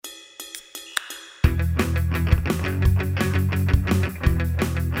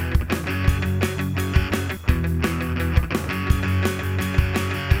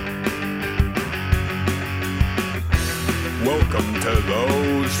to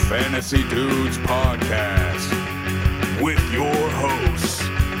Those Fantasy Dudes podcast with your hosts,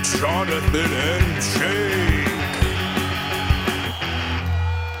 Jonathan and Jake.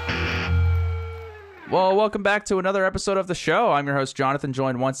 Well, welcome back to another episode of the show. I'm your host, Jonathan,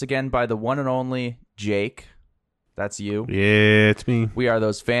 joined once again by the one and only Jake. That's you. Yeah, it's me. We are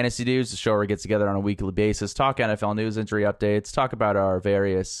Those Fantasy Dudes, the show where we get together on a weekly basis, talk NFL news, injury updates, talk about our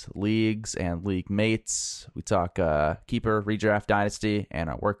various leagues and league mates. We talk keeper, redraft, dynasty,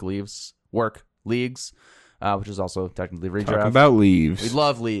 and work leagues, which is also technically redraft. Talking about leaves. We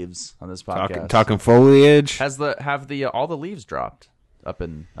love leaves on this podcast. Talking foliage. Have all the leaves dropped up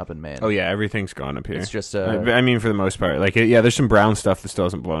in Maine? Oh yeah, everything's gone up here. It's just I mean, for the most part, like there's some brown stuff that still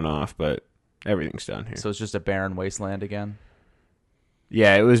hasn't blown off, but everything's done here. So it's just a barren wasteland again?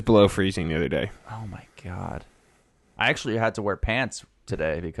 Yeah, it was below freezing the other day. Oh my god. I actually had to wear pants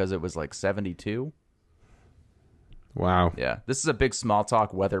today because it was like 72. Wow. Yeah. This is a big small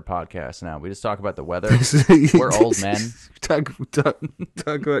talk weather podcast now. We just talk about the weather. We're old men. Talk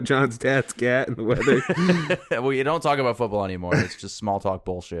about John's dad's cat and the weather. We don't talk about football anymore. It's just small talk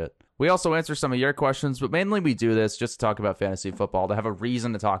bullshit. We also answer some of your questions, but mainly we do this just to talk about fantasy football, to have a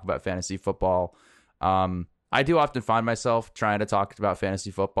reason to talk about fantasy football. I do often find myself trying to talk about fantasy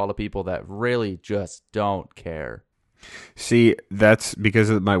football to people that really just don't care. See, that's because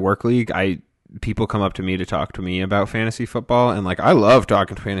of my work league. People come up to me to talk to me about fantasy football, and like I love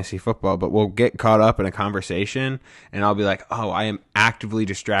talking fantasy football, but we'll get caught up in a conversation, and I'll be like, "Oh, I am actively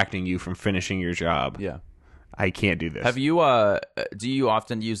distracting you from finishing your job." Yeah. I can't do this. Have you, do you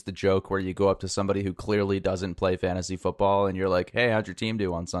often use the joke where you go up to somebody who clearly doesn't play fantasy football and you're like, hey, how'd your team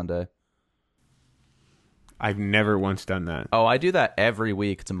do on Sunday? I've never once done that. Oh, I do that every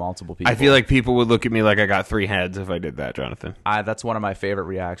week to multiple people. I feel like people would look at me like I got three heads if I did that, Jonathan. That's one of my favorite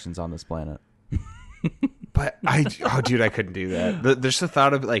reactions on this planet. But dude, I couldn't do that. There's the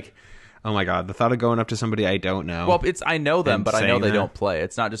thought of like, oh my God, the thought of going up to somebody I don't know. Well, I know them, but I know they that. don't play.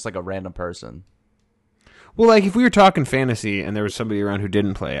 It's not just like a random person. Well, like if we were talking fantasy and there was somebody around who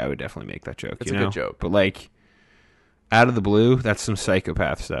didn't play, I would definitely make that joke. It's a good joke. But like out of the blue, that's some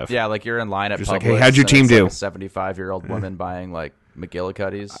psychopath stuff. Yeah, like you're in line at just Publix, like, hey, how'd your team do? Like a 75-year-old woman buying like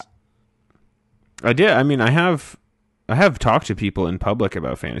McGillicuddy's. I did. I mean, I have talked to people in public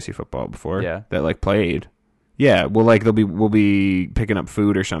about fantasy football before. Yeah. That like played. Yeah, well, like we'll be picking up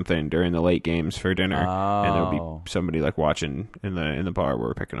food or something during the late games for dinner, and there'll be somebody like watching in the bar where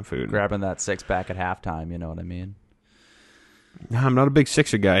we're picking up food, grabbing that 6-pack at halftime. You know what I mean? No, I'm not a big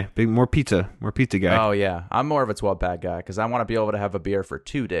sixer guy. More pizza guy. Oh yeah, I'm more of a 12-pack guy because I want to be able to have a beer for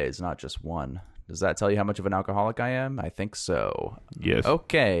 2 days, not just one. Does that tell you how much of an alcoholic I am? I think so. Yes.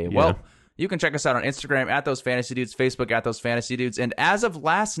 Okay. Yeah. Well, you can check us out on Instagram at Those Fantasy Dudes, Facebook at Those Fantasy Dudes, and as of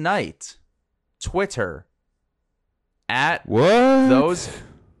last night, Twitter at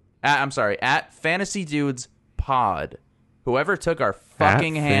at Fantasy Dudes Pod. Whoever took our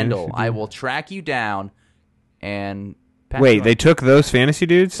fucking handle, I will track you down and wait, they took Those Fantasy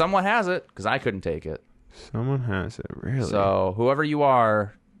Dudes? Someone has it because I couldn't take it. Someone has it, really? So whoever you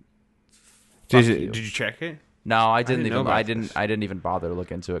are, did you check it? No, I didn't even bother to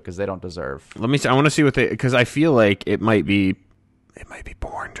look into it because they don't deserve. I want to see what because I feel like it might be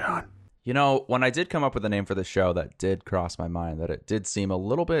porn, John. You know, when I did come up with a name for the show, that did cross my mind, that it did seem a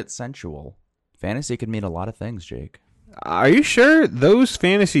little bit sensual. Fantasy could mean a lot of things, Jake. Are you sure? Those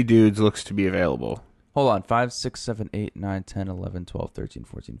Fantasy Dudes looks to be available. Hold on. 5, 6, 7, 8, 9, 10, 11, 12, 13,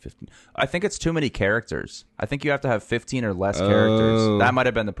 14, 15. I think it's too many characters. I think you have to have 15 or less characters. That might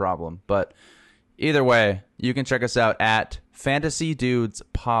have been the problem. But either way, you can check us out at Fantasy Dudes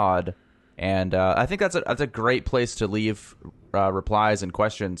Pod. And I think that's a great place to leave replies and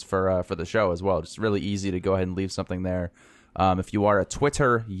questions for the show as well. It's really easy to go ahead and leave something there if you are a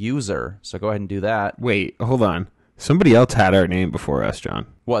Twitter user. So go ahead and do that. Wait, hold on. Somebody else had our name before us, John.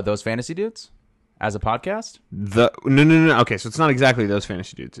 What, Those Fantasy Dudes? As a podcast? No. Okay, so it's not exactly Those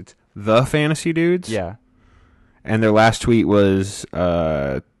Fantasy Dudes. It's The Fantasy Dudes. Yeah. And their last tweet was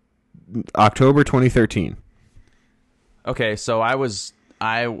October 2013. Okay, so I was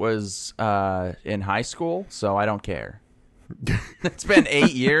in high school, so I don't care. It's been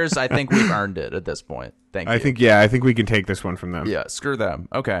 8 years. I think we've earned it at this point. Thank you. I think we can take this one from them. Yeah, screw them.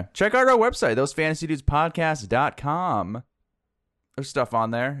 Okay. Check out our website, thosefantasydudespodcast.com. There's stuff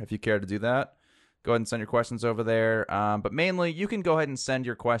on there if you care to do that. Go ahead and send your questions over there. But mainly, you can go ahead and send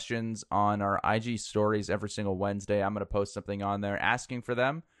your questions on our IG stories every single Wednesday. I'm going to post something on there asking for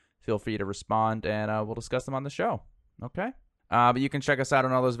them. Feel free to respond, and we'll discuss them on the show. Okay? But you can check us out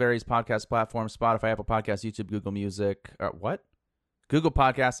on all those various podcast platforms: Spotify, Apple Podcasts, YouTube, Google Music. What? Google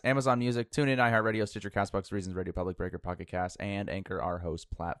Podcasts, Amazon Music, TuneIn, iHeartRadio, Stitcher, CastBox, Reasons, Radio Public, Breaker, Pocket Cast, and Anchor, our host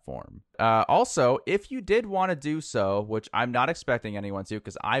platform. Also, if you did want to do so, which I'm not expecting anyone to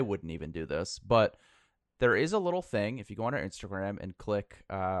because I wouldn't even do this, but there is a little thing. If you go on our Instagram and click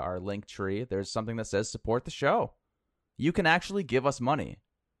our link tree, there's something that says support the show. You can actually give us money.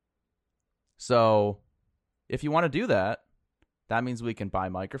 So if you want to do that, that means we can buy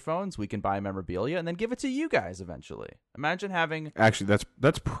microphones, we can buy memorabilia, and then give it to you guys eventually. Imagine having... Actually,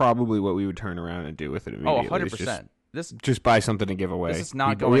 that's probably what we would turn around and do with it immediately. 100%. Just buy something to give away. This is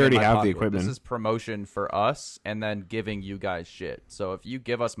not going We already in my have pocket. the equipment. This is promotion for us and then giving you guys shit. So if you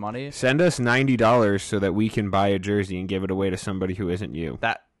give us money... Send us $90 so that we can buy a jersey and give it away to somebody who isn't you.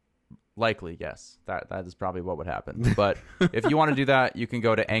 That... Likely, yes. That is probably what would happen. But if you want to do that, you can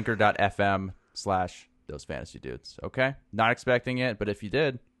go to anchor.fm/Those Fantasy Dudes. Okay? Not expecting it, but if you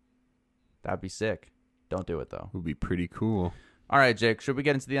did, that'd be sick. Don't do it, though. It would be pretty cool. All right, Jake, should we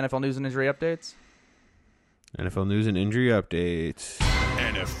get into the NFL news and injury updates? NFL news and injury updates.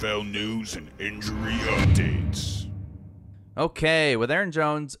 NFL news and injury updates. Okay, with Aaron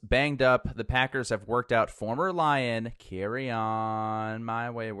Jones banged up, the Packers have worked out former Lion, carry on, my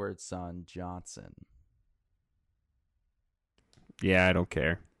wayward son, Johnson. Yeah, I don't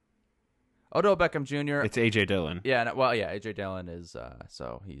care. Odell Beckham Jr. It's A.J. Dillon. Yeah, A.J. Dillon is,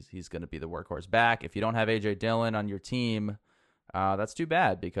 so he's going to be the workhorse back. If you don't have A.J. Dillon on your team, that's too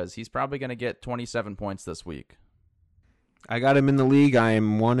bad because he's probably going to get 27 points this week. I got him in the league. I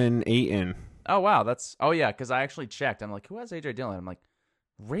am 1-8 in. Oh, wow. Because I actually checked. I'm like, who has A.J. Dillon? I'm like,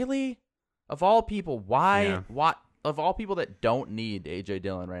 really? Of all people, why? Yeah. What? Of all people that don't need A.J.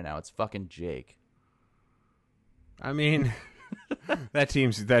 Dillon right now, it's fucking Jake. I mean, that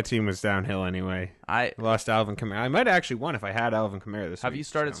team was downhill anyway. I lost Alvin Kamara. I might have actually won if I had Alvin Kamara this week. Have you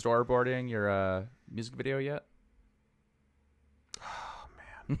started storyboarding your music video yet? Oh,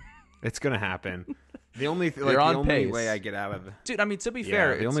 man. It's going to happen. The only way I get out of it. Dude, I mean, to be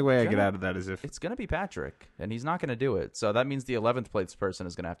fair, the only way I get out of that is if it's going to be Patrick, and he's not going to do it. So that means the 11th place person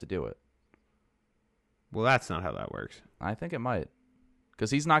is going to have to do it. Well, that's not how that works. I think it might, because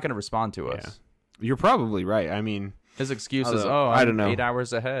he's not going to respond to us. Yeah. You're probably right. I mean, his excuse is, I don't know. 8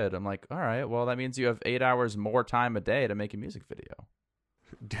 hours ahead. I'm like, all right, well, that means you have 8 hours more time a day to make a music video.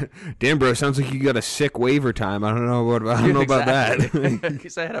 Damn, bro, sounds like you got a sick waiver time. I don't know about that.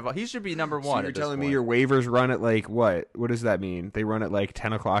 He's ahead of. He should be number one. So you're telling me your waivers run at like what? What does that mean? They run at like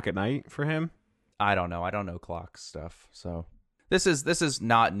 10 o'clock at night for him? I don't know. I don't know clock stuff. So this is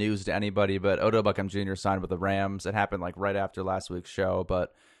not news to anybody. But Odell Beckham Jr. signed with the Rams. It happened like right after last week's show.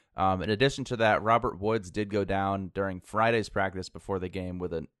 But in addition to that, Robert Woods did go down during Friday's practice before the game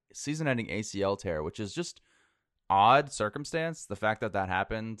with a season-ending ACL tear, which is just odd circumstance. The fact that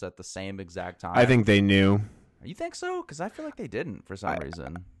happened at the same exact time. I think they knew. You think so? Because I feel like they didn't for some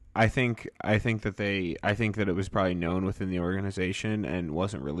reason. I think that it was probably known within the organization and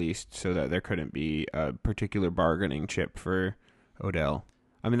wasn't released so that there couldn't be a particular bargaining chip for Odell.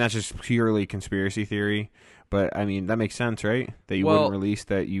 I mean, that's just purely conspiracy theory, but I mean, that makes sense, right? That you wouldn't release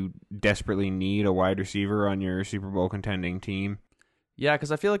that you desperately need a wide receiver on your Super Bowl contending team. Yeah,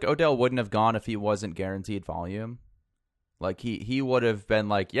 because I feel like Odell wouldn't have gone if he wasn't guaranteed volume. Like, he would have been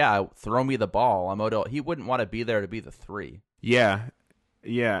like, yeah, throw me the ball. I'm Odell. He wouldn't want to be there to be the 3. Yeah,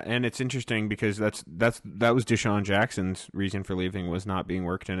 and it's interesting because that was Deshaun Jackson's reason for leaving, was not being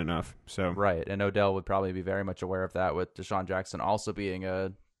worked in enough. So right, and Odell would probably be very much aware of that, with Deshaun Jackson also being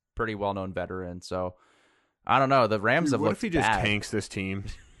a pretty well-known veteran. So I don't know. The Rams have looked bad. What if he just tanks this team?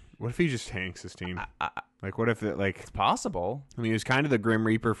 What if he just tanks this team? Like, what if it's possible? I mean, he was kind of the Grim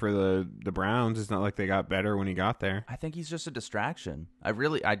Reaper for the Browns. It's not like they got better when he got there. I think he's just a distraction. I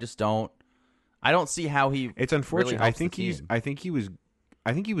don't see how he. It's unfortunate. Really I think he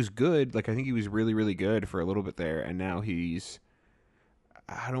was good. Like, I think he was really, really good for a little bit there, and now he's,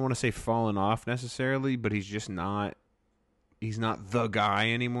 I don't want to say fallen off necessarily, but he's just not. He's not the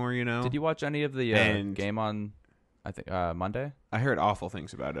guy anymore. You know. Did you watch any of the game on? I think Monday? I heard awful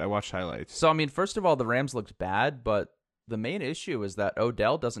things about it. I watched highlights. So, I mean, first of all, the Rams looked bad, but the main issue is that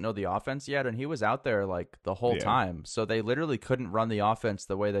Odell doesn't know the offense yet, and he was out there like the whole time. So they literally couldn't run the offense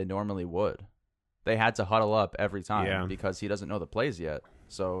the way they normally would. They had to huddle up every time because he doesn't know the plays yet.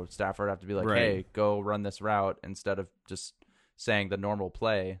 So Stafford have to be like, hey, go run this route, instead of just saying the normal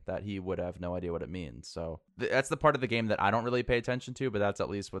play that he would have no idea what it means. So that's the part of the game that I don't really pay attention to, but that's at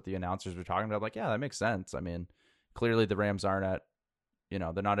least what the announcers were talking about. I'm like, yeah, that makes sense. I mean, clearly the Rams aren't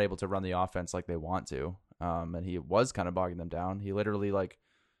they're not able to run the offense like they want to. And he was kind of bogging them down. He literally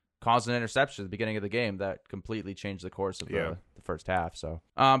caused an interception at the beginning of the game that completely changed the course of the first half. So,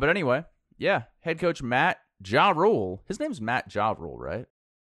 but anyway, head coach Matt Ja Rule. His name's Matt Ja Rule, right?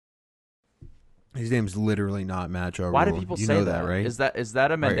 His name's literally not Matt Ja Rule. Why do people you say know that? right? Is that a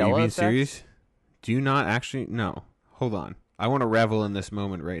Mandela Are you being effect? serious? Do you not actually? No. Hold on. I want to revel in this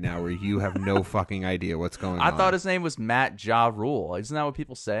moment right now where you have no fucking idea what's going on. I thought his name was Matt Ja Rule. Isn't that what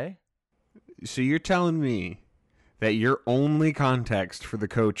people say? So you're telling me that your only context for the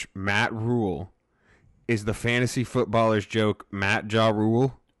coach Matt Rule is the fantasy footballer's joke Matt Ja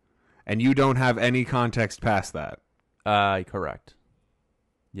Rule, and you don't have any context past that? Correct.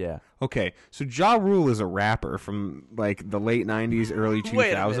 Yeah. Okay, so Ja Rule is a rapper from like the late 90s, early 2000s.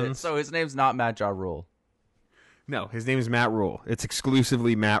 Wait a minute. So his name's not Matt Ja Rule. No, his name is Matt Rule. It's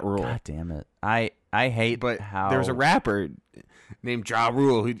exclusively Matt Rule. God damn it. I hate But how there's a rapper named Ja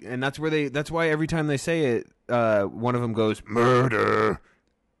Rule, and that's why every time they say it, one of them goes murder.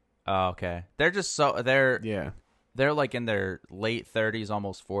 Oh, okay. They're just they're like in their late 30s,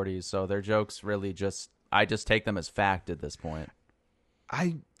 almost 40s, so their jokes really I just take them as fact at this point.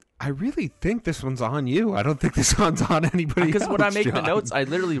 I really think this one's on you. I don't think this one's on anybody else. Because when I make John. the notes, I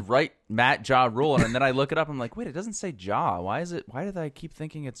literally write Matt Ja Rule, and then I look it up. I'm like, wait, it doesn't say Ja. Why did I keep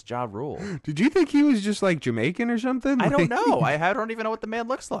thinking it's Ja Rule? Did you think he was just like Jamaican or something? I don't know. I don't even know what the man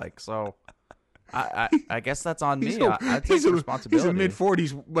looks like. So I guess that's on me. I take the responsibility. He's a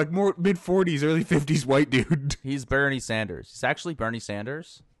mid-40s, like more mid-40s, early 50s white dude. He's Bernie Sanders. He's actually Bernie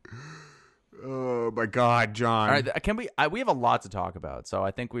Sanders. Oh my God, John! All right, can we? We have a lot to talk about, so I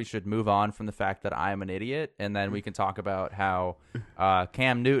think we should move on from the fact that I'm an idiot, and then we can talk about how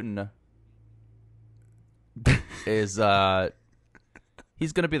Cam Newton is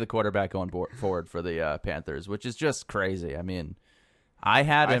he's going to be the quarterback going forward for the Panthers, which is just crazy. I mean, I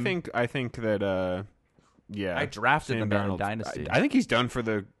had him. I think that yeah, I drafted Sam the man in Darnold. Dynasty. I think he's done for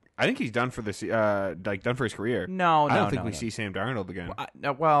the. I think he's done for the done for his career. No, I don't think we see Sam Darnold again.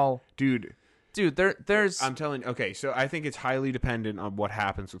 Well, dude, there's. I'm telling. Okay, so I think it's highly dependent on what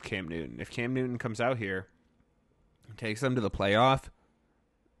happens with Cam Newton. If Cam Newton comes out here, and takes them to the playoff,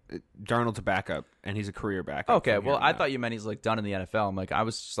 Darnold's a backup, and he's a career backup. Okay, well, I thought you meant he's like done in the NFL. I'm like, I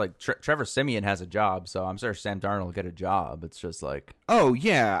was just like, Trevor Siemian has a job, so I'm sure Sam Darnold will get a job. It's just like, oh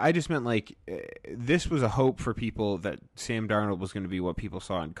yeah, I just meant like this was a hope for people that Sam Darnold was going to be what people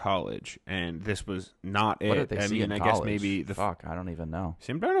saw in college, and this was not what it. did they see in I college? guess maybe fuck, I don't even know.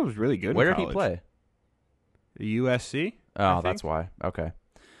 Sam Darnold was really good. Where in did he play? USC. Oh, that's why. Okay.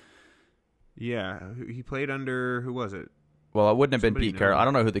 Yeah, he played under who was it? Well, it wouldn't have been Pete Carroll. knows. I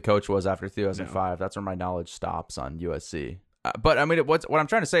don't know who the coach was after 2005. That's where my knowledge stops on USC. But I mean, what I'm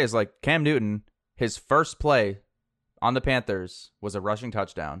trying to say is like Cam Newton, his first play on the Panthers was a rushing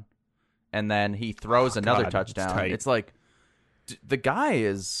touchdown, and then he throws another touchdown. It's like the guy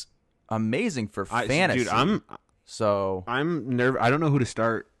is amazing for fantasy. Dude, I'm nervous. I don't know who to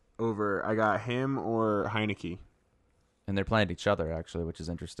start over. I got him or Heineke, and they're playing each other actually, which is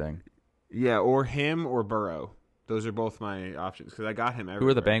interesting. Yeah, or him or Burrow. Those are both my options because I got him everywhere. Who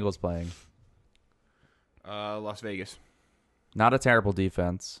are the Bengals playing? Las Vegas. Not a terrible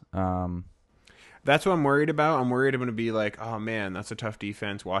defense. That's what I'm worried about. I'm worried I'm going to be like, oh man, that's a tough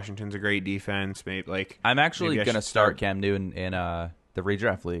defense. Washington's a great defense. Maybe like I'm actually going to start Cam Newton in the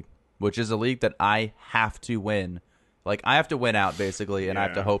redraft league, which is a league that I have to win. Like I have to win out basically, and I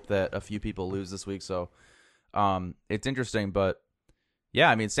have to hope that a few people lose this week. So it's interesting, but yeah,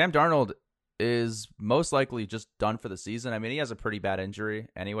 I mean Sam Darnold is most likely just done for the season. I mean, he has a pretty bad injury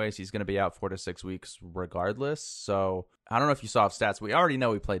anyways. He's going to be out 4 to 6 weeks regardless. So I don't know if you saw his stats. We already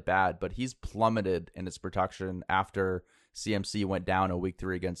know he played bad, but he's plummeted in his production after CMC went down in week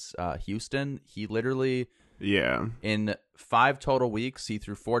 3 against Houston. He literally, in 5 total weeks, he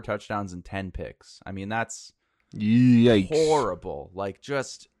threw 4 touchdowns and 10 picks. I mean, that's yikes. Horrible. Like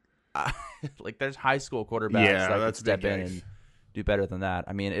just like there's high school quarterbacks that could step in and do better than that.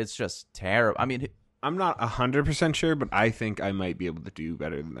 I mean, it's just terrible. I mean, I'm not 100% sure, but I think I might be able to do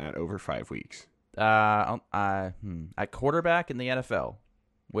better than that over 5 weeks. At quarterback in the NFL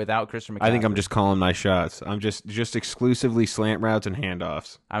without Christian McCaffrey. I think I'm just calling my shots. I'm just exclusively slant routes and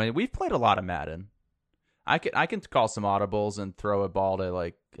handoffs. I mean, we've played a lot of Madden. I can call some audibles and throw a ball to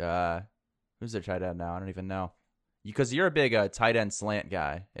like who's their tight end now? I don't even know. Because you're a big tight end slant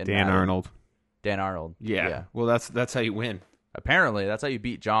guy. Dan Arnold. Yeah. Well, that's how you win. Apparently, that's how you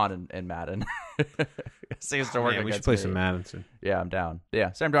beat John in Madden. Seems to work. We should play some Madden soon. Yeah, I'm down.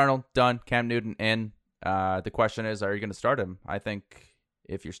 Yeah, Sam Darnold done. Cam Newton in. The question is, are you going to start him? I think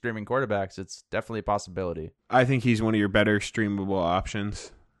if you're streaming quarterbacks, it's definitely a possibility. I think he's one of your better streamable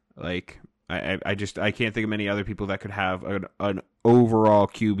options. Like I can't think of many other people that could have an overall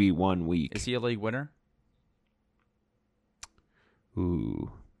QB 1 week. Is he a league winner?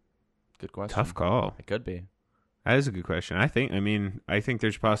 Ooh, Good question. Tough call. It could be. That is a good question. I think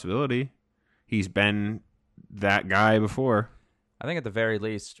there's a possibility. He's been that guy before. I think at the very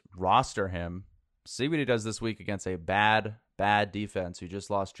least, roster him. See what he does this week against a bad defense who just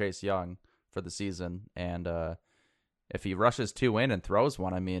lost Chase Young for the season. And if he rushes 2 in and throws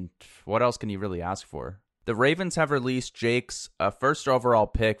one, I mean, what else can you really ask for? The Ravens have released Jake's first overall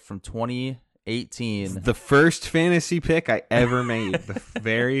pick from 2018. The first fantasy pick I ever made. The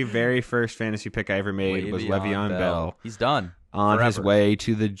very, very first fantasy pick I ever made was Le'Veon Bell. He's done. On forever. His way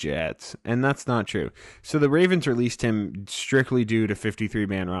to the Jets. And that's not true. So the Ravens released him strictly due to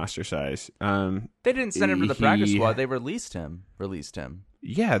 53-man roster size. They didn't send him to the practice squad. They released him.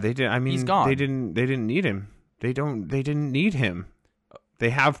 Yeah, they did. I mean, he's gone. They didn't need him. They didn't need him. They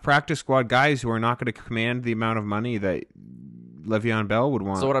have practice squad guys who are not going to command the amount of money that Le'Veon Bell would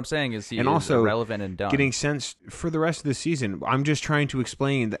want. So what I'm saying is and also irrelevant and done. Getting sense for the rest of the season. I'm just trying to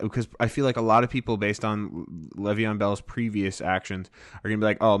explain that because I feel like a lot of people, based on Le'Veon Bell's previous actions, are going to be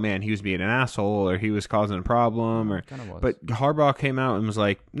like, "Oh man, he was being an asshole, or he was causing a problem." Or, but Harbaugh came out and was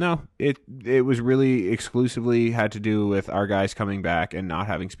like, "No, it was really exclusively had to do with our guys coming back and not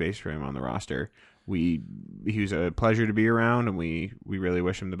having space for him on the roster. He was a pleasure to be around, and we really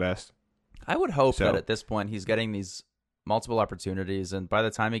wish him the best." I would hope that at this point he's getting these multiple opportunities, and by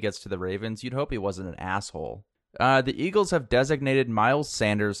the time he gets to the Ravens, you'd hope he wasn't an asshole. The Eagles have designated Miles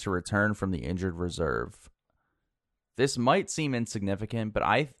Sanders to return from the injured reserve. This might seem insignificant, but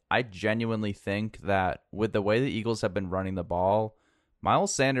I genuinely think that with the way the Eagles have been running the ball,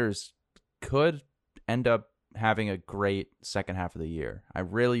 Miles Sanders could end up having a great second half of the year. I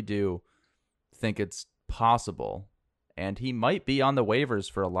really do think it's possible. And he might be on the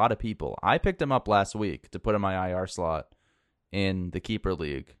waivers for a lot of people. I picked him up last week to put in my IR slot in the keeper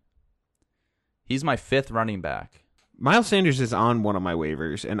league. He's my 5th running back. Miles Sanders is on one of my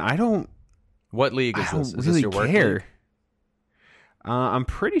waivers, and I don't. What league is this? Is really this your work care. league? I'm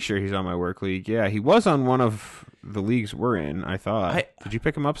pretty sure he's on my work league. Yeah, he was on one of the leagues we're in. I thought. Did you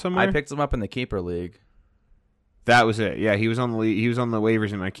pick him up somewhere? I picked him up in the keeper league. That was it. Yeah, he was on the he was on the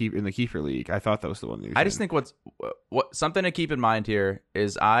waivers in the keeper league. I thought that was the one. I just think what something to keep in mind here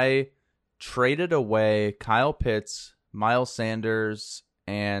is I traded away Kyle Pitts, Miles Sanders,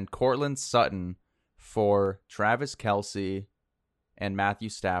 and Cortland Sutton for Travis Kelce and Matthew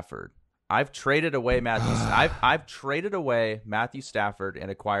Stafford. I've traded away I've traded away Matthew Stafford and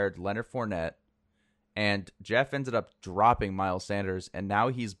acquired Leonard Fournette, and Jeff ended up dropping Miles Sanders, and now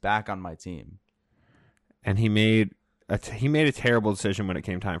he's back on my team. And he made a terrible decision when it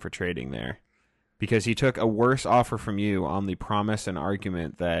came time for trading there, because he took a worse offer from you on the promise and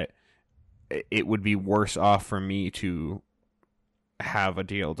argument that it would be worse off for me to have a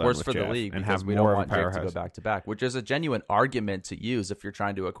deal done worse with for Jeff the league and because have we more don't want of a Jake to powerhouse. go back to back, which is a genuine argument to use if you're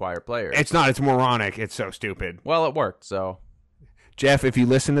trying to acquire players. It's not. It's moronic. It's so stupid. Well, it worked. So, Jeff, if you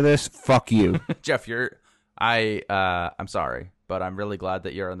listen to this, fuck you. Jeff, I'm sorry, but I'm really glad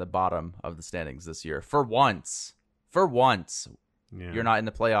that you're on the bottom of the standings this year. For once, Yeah. you're not in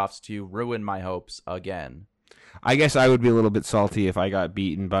the playoffs to ruin my hopes again. I guess I would be a little bit salty if I got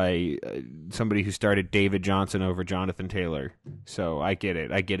beaten by somebody who started David Johnson over Jonathan Taylor. So I get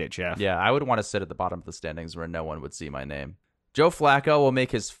it, Jeff. Yeah, I would want to sit at the bottom of the standings where no one would see my name. Joe Flacco will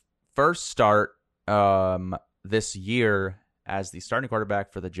make his first start this year as the starting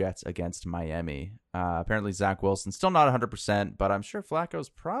quarterback for the Jets against Miami. Apparently Zach Wilson's still not 100%, but I'm sure Flacco's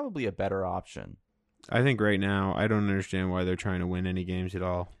probably a better option. I think right now I don't understand why they're trying to win any games at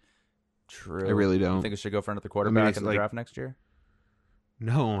all. True. I really don't. You think it should go for another quarterback in the like, draft next year?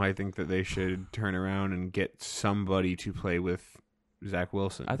 No, I think that they should turn around and get somebody to play with Zach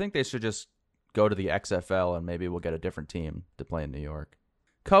Wilson. I think they should just go to the XFL and maybe we'll get a different team to play in New York.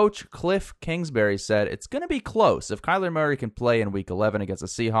 Coach Cliff Kingsbury said it's going to be close if Kyler Murray can play in Week 11 against the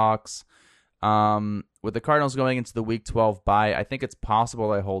Seahawks. With the Cardinals going into the Week 12 bye, I think it's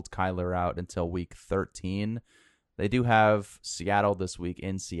possible they hold Kyler out until Week 13. They do have Seattle this week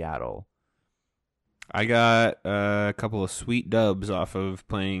in Seattle. I got a couple of sweet dubs off of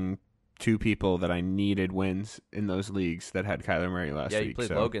playing two people that I needed wins in those leagues that had Kyler Murray last week. Yeah, you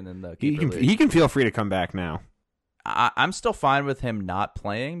played Logan in the he keeper league. He can feel free to come back now. I'm still fine with him not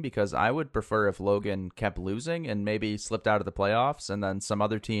playing because I would prefer if Logan kept losing and maybe slipped out of the playoffs and then some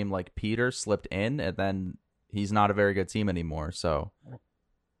other team like Peter slipped in and then he's not a very good team anymore. So,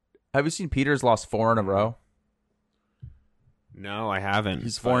 have you seen Peter's lost 4 in a row? No, I haven't.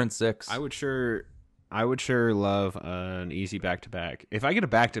 He's 4-6. I would sure love an easy back-to-back. If I get a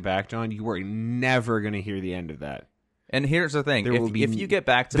back-to-back, John, you are never going to hear the end of that. And here's the thing: if you get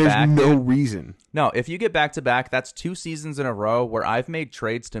back to there's back, no dude, reason. no, if you get back to back, that's 2 seasons in a row where I've made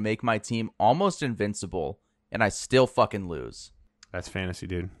trades to make my team almost invincible, and I still fucking lose. That's fantasy,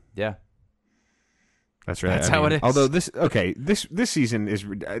 dude. Yeah, That's right. That's how it is. Although this season is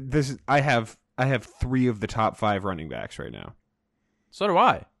this. I have 3 of the top 5 running backs right now. so do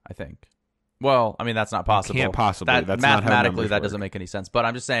I think. Well, I mean that's not possible. Can't possibly. That That's not how mathematically numbers that work. doesn't make any sense. But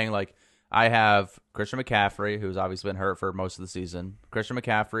I'm just saying, like, I have Christian McCaffrey, who's obviously been hurt for most of the season. Christian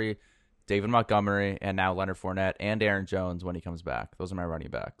McCaffrey, David Montgomery, and now Leonard Fournette and Aaron Jones when he comes back. Those are my running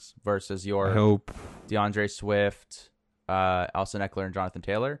backs. Versus I your hope. DeAndre Swift, Austin Eckler, and Jonathan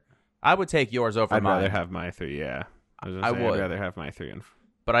Taylor. I would take yours over I'd mine. rather have my 3. Yeah, I was gonna I say, would. I'd rather have my 3.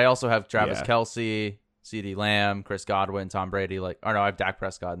 But I also have Travis Yeah. Kelce, CeeDee Lamb, Chris Godwin, Tom Brady. I have Dak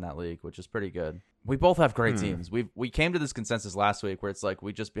Prescott in that league, which is pretty good. We both have great teams. We came to this consensus last week where it's like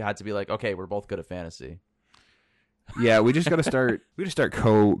we just had to be like, okay, we're both good at fantasy. Yeah, we just got to start. We just start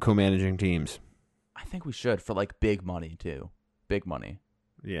co-managing teams. I think we should for like big money too. Big money.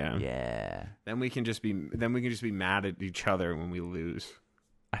 Yeah. Yeah. Then we can just be mad at each other when we lose.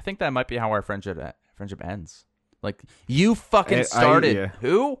 I think that might be how our friendship ends. Like you fucking started. yeah.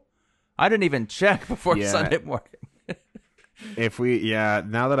 Who? I didn't even check before Yeah. Sunday morning.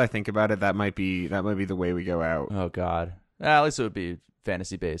 Now that I think about it, that might be the way we go out. Oh God. At least it would be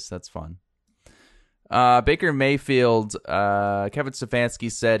fantasy based. That's fun. Baker Mayfield. Kevin Stefanski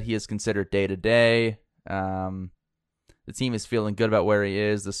said he is considered day to day. The team is feeling good about where he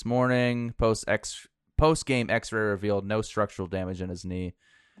is this morning. Post game X-ray revealed no structural damage in his knee.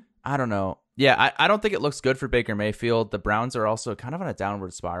 I don't know. Yeah, I don't think it looks good for Baker Mayfield. The Browns are also kind of on a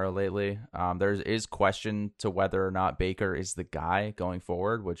downward spiral lately. There is question to whether or not Baker is the guy going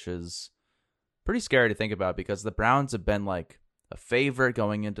forward, which is pretty scary to think about because the Browns have been like a favorite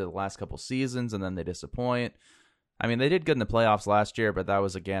going into the last couple seasons, and then they disappoint. I mean, they did good in the playoffs last year, but that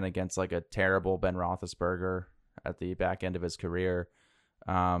was again against like a terrible Ben Roethlisberger at the back end of his career.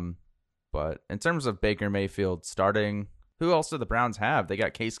 But in terms of Baker Mayfield starting, who else do the Browns have? They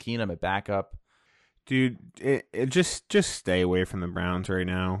got Case Keenum at backup. Dude, just stay away from the Browns right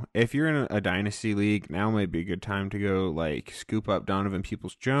now. If you're in a dynasty league, now might be a good time to go like scoop up Donovan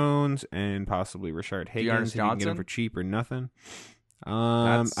Peoples-Jones and possibly Rashard Higgins if you can get him for cheap or nothing.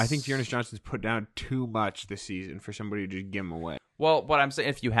 I think Dearness Johnson's put down too much this season for somebody to just give him away. Well, what I'm saying,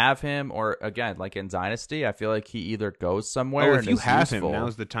 if you have him, or again, like in Dynasty, I feel like he either goes somewhere. If you have useful. him,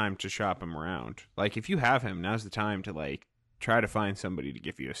 now's the time to shop him around. Like if you have him, now's the time to like try to find somebody to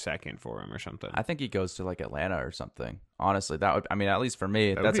give you a second for him or something. I think he goes to like Atlanta or something. Honestly, that would. I mean, at least for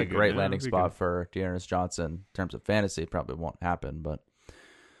me, That would that's be a good, great yeah, landing that'd be spot good. for Dearness Johnson in terms of fantasy. It probably won't happen, but.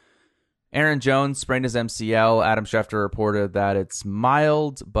 Aaron Jones sprained his MCL. Adam Schefter reported that it's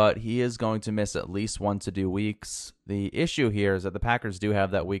mild, but he is going to miss at least 1 to 2 weeks. The issue here is that the Packers do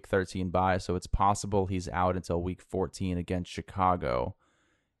have that Week 13 bye, so it's possible he's out until Week 14 against Chicago.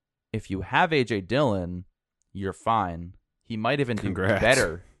 If you have A.J. Dillon, you're fine. He might even Congrats. do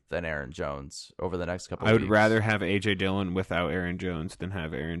better than Aaron Jones over the next couple of I weeks. would rather have A.J. Dillon without Aaron Jones than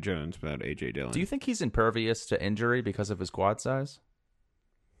have Aaron Jones without A.J. Dillon. Do you think he's impervious to injury because of his quad size?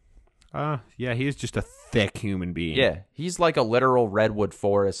 Yeah, he is just a thick human being. Yeah, he's like a literal redwood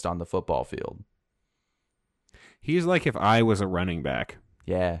forest on the football field. He's like if I was a running back.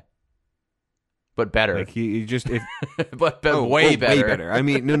 Yeah. But better. Like he just if but way better. Way better. I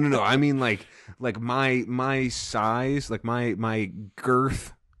mean, no. I mean like my size, like my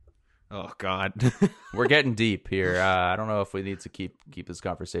girth. Oh God. We're getting deep here. I don't know if we need to keep this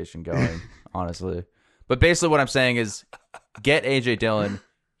conversation going, honestly. But basically what I'm saying is get AJ Dillon.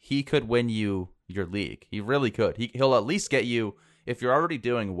 He could win you your league. He really could. He'll at least get you, if you're already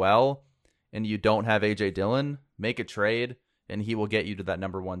doing well and you don't have AJ Dillon, make a trade and he will get you to that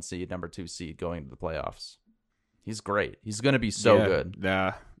number 1 seed, number 2 seed going into the playoffs. He's great. He's going to be so good.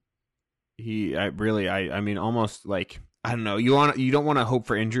 Yeah. I mean, almost like, I don't know. You don't want to hope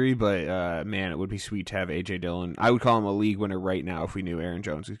for injury, but man, it would be sweet to have AJ Dillon. I would call him a league winner right now if we knew Aaron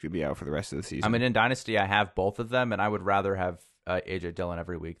Jones was going to be out for the rest of the season. I mean, in Dynasty, I have both of them, and I would rather have AJ Dillon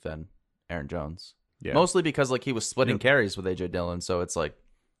every week than Aaron Jones. Yeah. Mostly because like he was splitting carries with AJ Dillon, so it's like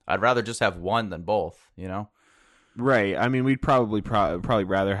I'd rather just have one than both, you know? Right. I mean, we'd probably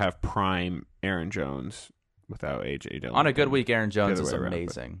rather have prime Aaron Jones without AJ Dillon. On a good week, Aaron Jones the is other way around,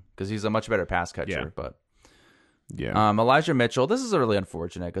 amazing because he's a much better pass catcher. Yeah. But Yeah. Elijah Mitchell, this is really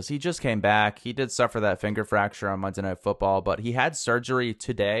unfortunate because he just came back. He did suffer that finger fracture on Monday Night Football, but he had surgery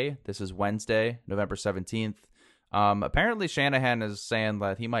today. This is Wednesday, November 17th. Apparently Shanahan is saying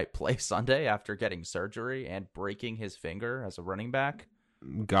that he might play Sunday after getting surgery and breaking his finger as a running back.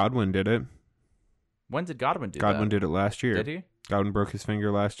 Godwin did it. When did Godwin do Godwin that? did it last year. Did he? Godwin broke his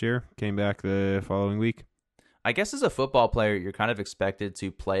finger last year, came back the following week. I guess as a football player, you're kind of expected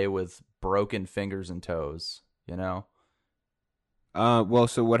to play with broken fingers and toes, you know? Well,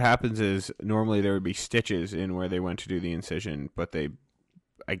 so what happens is normally there would be stitches in where they went to do the incision, but they,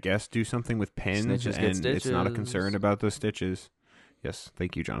 I guess, do something with pins, Snitches get and it's not a stitches. concern about those stitches. Yes,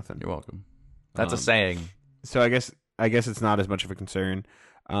 thank you, Jonathan. You're welcome. That's a saying. So I guess it's not as much of a concern.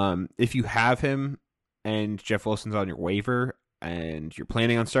 If you have him and Jeff Wilson's on your waiver and you're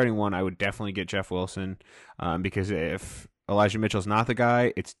planning on starting one, I would definitely get Jeff Wilson, because if Elijah Mitchell's not the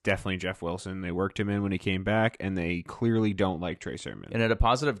guy, it's definitely Jeff Wilson. They worked him in when he came back, and they clearly don't like Trey Sermon. And in a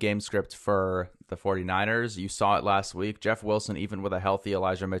positive game script for the 49ers, you saw it last week. Jeff Wilson, even with a healthy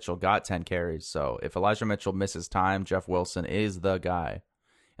Elijah Mitchell, got 10 carries. So if Elijah Mitchell misses time, Jeff Wilson is the guy.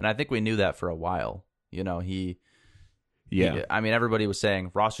 And I think we knew that for a while. You know, I mean, everybody was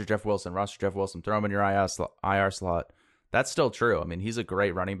saying, roster Jeff Wilson, throw him in your IR slot. That's still true. I mean, he's a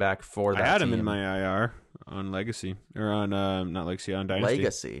great running back for that I had team. him in my IR on Legacy, or on, not Legacy, on Dynasty.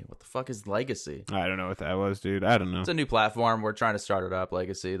 Legacy? What the fuck is Legacy? I don't know what that was, dude. I don't know. It's a new platform. We're trying to start it up.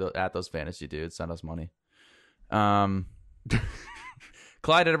 Legacy, at those fantasy dudes, send us money. Clyde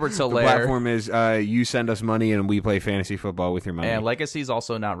Edwards-Helaire. The platform is you send us money and we play fantasy football with your money. And Legacy's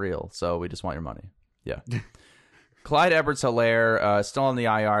also not real, so we just want your money. Yeah. Clyde Edwards-Helaire, still on the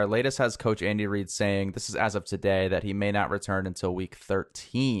IR. Latest has Coach Andy Reid saying, this is as of today, that he may not return until week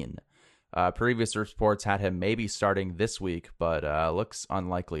 13. Previous reports had him maybe starting this week, but looks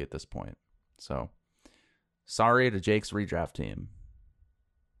unlikely at this point. So, sorry to Jake's redraft team.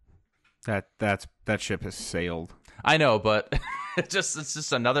 That ship has sailed. I know, but it's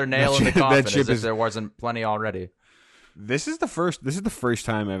just another nail in the coffin, as if there wasn't plenty already. This is the first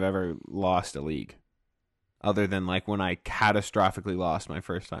time I've ever lost a league, other than like when I catastrophically lost my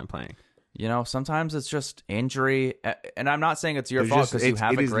first time playing. You know, sometimes it's just injury, and I'm not saying it's your fault because you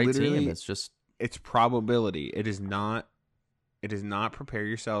have a great team. It's probability. It is not prepare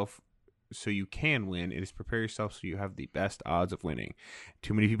yourself so you can win. It is prepare yourself so you have the best odds of winning.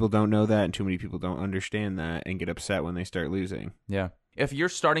 Too many people don't know that, and too many people don't understand that and get upset when they start losing. Yeah. If you're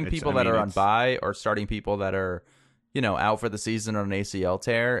starting people that are on bye or starting people that are, you know, out for the season on an ACL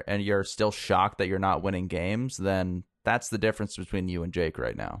tear, and you're still shocked that you're not winning games, then that's the difference between you and Jake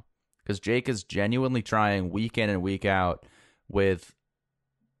right now. Because Jake is genuinely trying week in and week out with,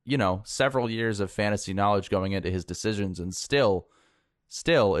 you know, several years of fantasy knowledge going into his decisions, and still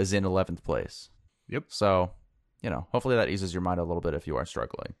is in 11th place. Yep. So, you know, hopefully that eases your mind a little bit if you are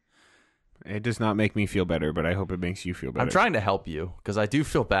struggling. It does not make me feel better, but I hope it makes you feel better. I'm trying to help you because I do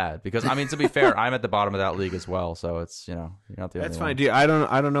feel bad. Because, I mean, to be fair, I'm at the bottom of that league as well. So it's, you know, you're not the only one. That's fine, dude. I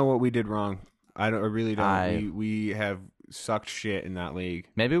don't know what we did wrong. I really don't. We have sucked shit in that league.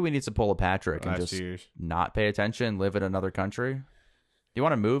 Maybe we need to pull a Patrick and just not pay attention, live in another country. Do you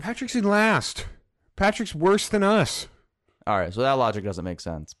want to move? Patrick's in last. Patrick's worse than us. All right, so that logic doesn't make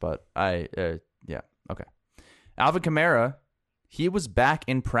sense, but yeah, okay. Alvin Kamara, he was back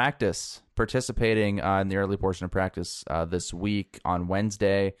in practice, participating in the early portion of practice this week on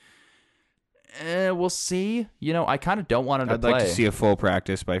Wednesday. We'll see. You know, I kind of don't want him to play. I'd like to see a full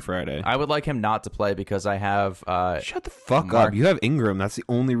practice by Friday. I would like him not to play because I have... Shut the fuck up. You have Ingram. That's the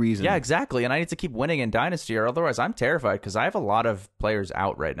only reason. Yeah, exactly. And I need to keep winning in Dynasty, or otherwise I'm terrified because I have a lot of players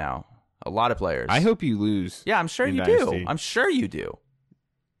out right now. A lot of players. I hope you lose. Yeah, I'm sure you do. I'm sure you do.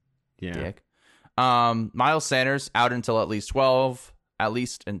 Yeah. Dick. Miles Sanders out until at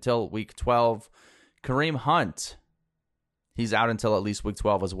least until week 12. Kareem Hunt, he's out until at least week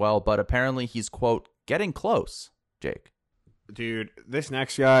 12 as well, but apparently he's, quote, getting close, Jake. Dude, this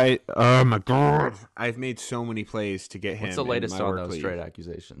next guy, oh my God. I've made so many plays to get him. What's the latest on those league. trade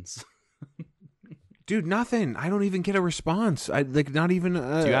accusations? Dude, nothing. I don't even get a response. Not even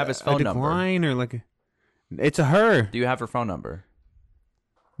a, do you have his phone decline number? Or like it's a her. Do you have her phone number?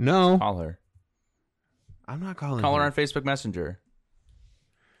 No. Call her. I'm not calling Call her her on Facebook Messenger.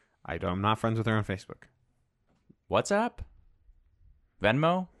 I'm not friends with her on Facebook. WhatsApp?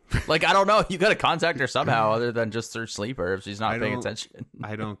 Venmo? Like, I don't know. You got to contact her somehow other than just search sleeper if she's not paying attention.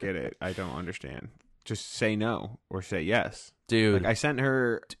 I don't get it. I don't understand. Just say no or say yes. Dude. Like, I sent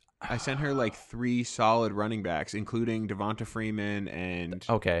her like 3 solid running backs, including Devonta Freeman and...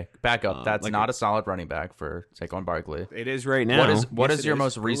 Okay, back up. That's not a solid running back for Saquon Barkley. It is right now. What is your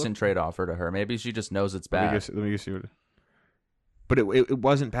most recent trade offer to her? Maybe she just knows it's bad. Let me just see what... But it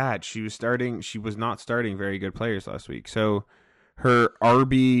wasn't bad. She was not starting very good players last week. So her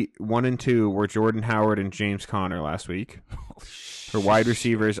RB 1 and 2 were Jordan Howard and James Conner last week. Her wide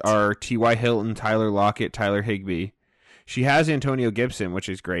receivers are T.Y. Hilton, Tyler Lockett, Tyler Higbee. She has Antonio Gibson, which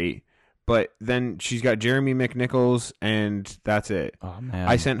is great, But then she's got Jeremy McNichols, and that's it. Oh man,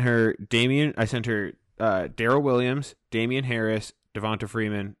 I sent her Daryl Williams, Damian Harris, Devonta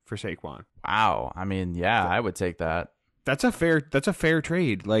Freeman for Saquon. Wow. I mean, yeah, I would take that. That's a fair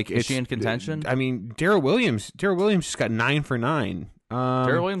trade. Like, Is she in contention? I mean, Daryl Williams just got 9 for 9.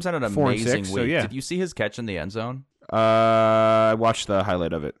 Daryl Williams had an 4 and amazing 6, week. so yeah. Did you see his catch in the end zone? I watched the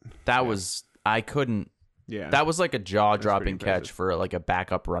highlight of it. That was I couldn't. Yeah, That was like a jaw-dropping pretty catch impressive. for like a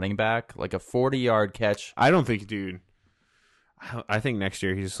backup running back, like a 40-yard catch. I don't think, dude. I think next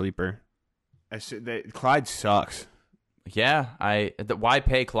year he's a sleeper. Clyde sucks. Yeah, why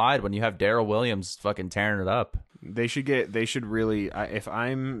pay Clyde when you have Daryl Williams fucking tearing it up? They should really. If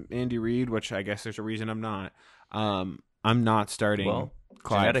I'm Andy Reid, which I guess there's a reason I'm not. I'm not starting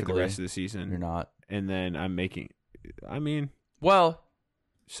Clyde for the rest of the season. You're not, and then I'm making. I mean, well,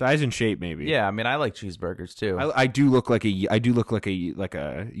 size and shape maybe. yeah. I mean, I like cheeseburgers too. I do look like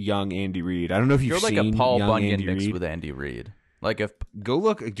a young Andy Reid. I don't know if you've You're like seen a Paul young Bunyan Andy mixed Reid. with Andy Reid. Like if Go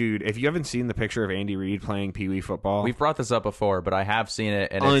look, dude. If you haven't seen the picture of Andy Reid playing Pee Wee football, we've brought this up before, but I have seen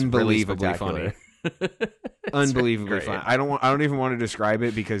it, and it's really unbelievably spectacular. unbelievably great. fun. I don't even want to describe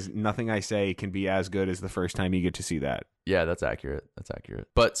it because nothing I say can be as good as the first time you get to see that. Yeah, that's accurate. That's accurate.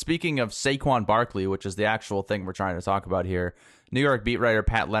 But speaking of Saquon Barkley, which is the actual thing we're trying to talk about here, New York beat writer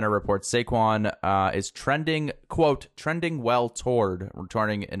Pat Leonard reports Saquon is trending well toward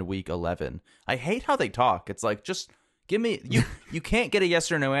returning in week 11. I hate how they talk. It's like, just give me you can't get a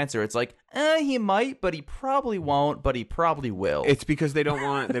yes or no answer. It's like, he might, but he probably won't, but he probably will. It's because they don't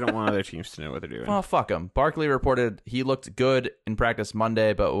want other teams to know what they're doing. Oh, fuck him. Barkley reported he looked good in practice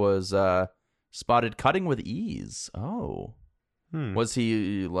Monday, but was spotted cutting with ease. Oh. Was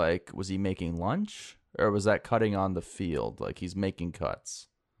he making lunch? Or was that cutting on the field? Like he's making cuts?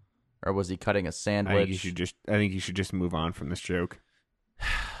 Or was he cutting a sandwich? I think you should just move on from this joke.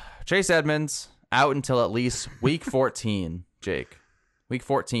 Chase Edmonds out until at least week 14, Jake. Week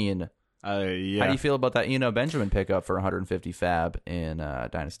 14. Yeah. How do you feel about that Benjamin pickup for 150 fab in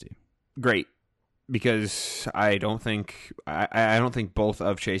Dynasty? Great, because I don't think both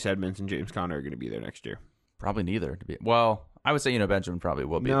of Chase Edmonds and James Conner are going to be there next year. Probably neither. Well, I would say Benjamin probably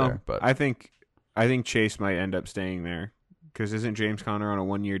will be there, but I think Chase might end up staying there because isn't James Conner on a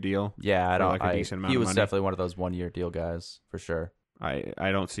 1-year deal? Yeah, I don't. a decent amount he of was money? definitely one of those 1-year deal guys for sure.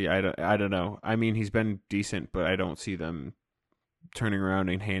 I don't know. I mean, he's been decent, but I don't see them turning around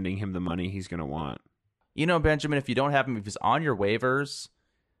and handing him the money he's going to want. Benjamin, if you don't have him, if he's on your waivers,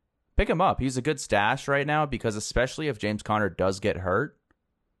 pick him up. He's a good stash right now because especially if James Conner does get hurt,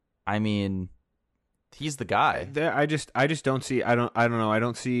 I mean, he's the guy. I just don't see. I don't know. I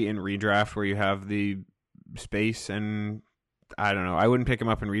don't see in redraft where you have the space, and I don't know. I wouldn't pick him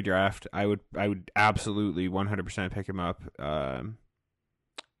up in redraft. I would absolutely 100% pick him up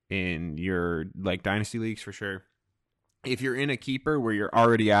in your dynasty leagues for sure. If you're in a keeper where you're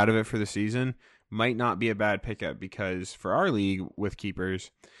already out of it for the season, might not be a bad pickup because for our league with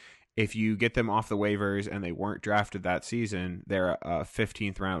keepers, if you get them off the waivers and they weren't drafted that season, they're a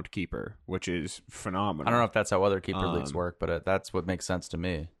 15th round keeper, which is phenomenal. I don't know if that's how other keeper leagues work, but that's what makes sense to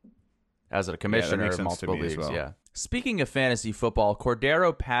me as a commissioner of multiple leagues. Well. Yeah. Speaking of fantasy football,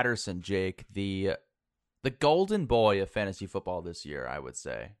 Cordero Patterson, Jake, the golden boy of fantasy football this year, I would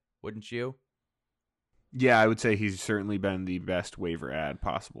say. Wouldn't you? Yeah, I would say he's certainly been the best waiver ad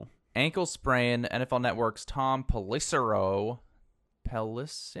possible. Ankle sprain, NFL Network's Tom Pelissero.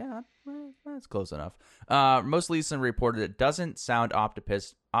 Yeah, that's close enough. Most recently reported it doesn't sound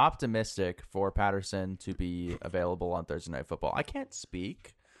optimistic for Patterson to be available on Thursday Night Football. I can't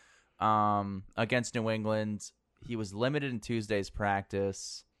speak. Against New England, he was limited in Tuesday's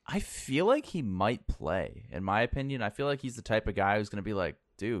practice. I feel like he might play, in my opinion. I feel like he's the type of guy who's going to be like,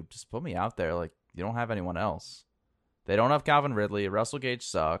 dude, just put me out there. Like, you don't have anyone else. They don't have Calvin Ridley. Russell Gage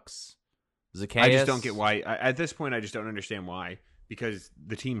sucks. Zacchaeus. I just don't get why. At this point, I just don't understand why. Because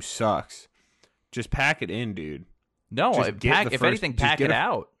the team sucks. Just pack it in, dude. No, if anything, pack it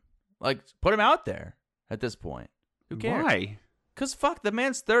out. Like, put him out there at this point. Who cares? Why? Because fuck, the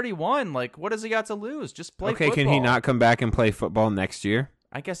man's 31. Like, what does he got to lose? Just play football. Can he not come back and play football next year?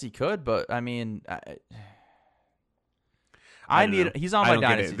 I guess he could, but I mean, he's on my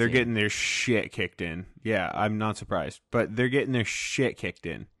dynasty team. They're getting their shit kicked in. Yeah, I'm not surprised, but they're getting their shit kicked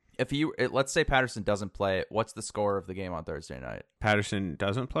in. Let's say Patterson doesn't play, what's the score of the game on Thursday night? Patterson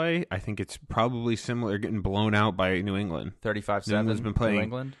doesn't play. I think it's probably similar. Getting blown out by New England. 35-7. New England's been playing New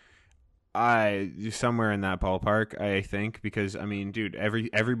England. Somewhere in that ballpark, I think, because I mean, dude,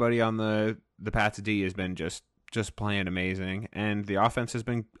 everybody on the Pats D has been just playing amazing, and the offense has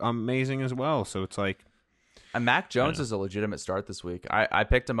been amazing as well. So it's like, And Mac Jones is a legitimate start this week. I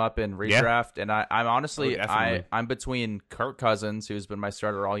picked him up in redraft, and I'm honestly I'm between Kirk Cousins, who's been my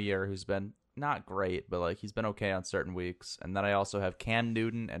starter all year, who's been not great, but like he's been okay on certain weeks, and then I also have Cam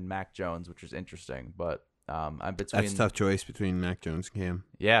Newton and Mac Jones, which is interesting. But I'm between. That's a tough choice between Mac Jones and Cam.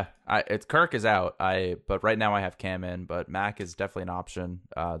 Yeah, it's Kirk is out. But right now I have Cam in, but Mac is definitely an option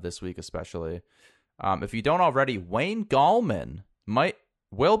this week, especially. If you don't already, Wayne Gallman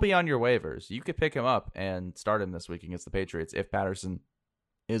will be on your waivers. You could pick him up and start him this week against the Patriots if Patterson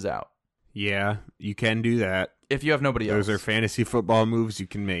is out. Yeah, you can do that. If you have nobody else. Those are fantasy football moves you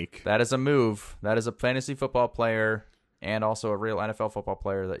can make. That is a move. That is a fantasy football player and also a real NFL football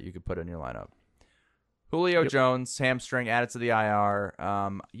player that you could put in your lineup. Julio Jones, hamstring, added to the IR.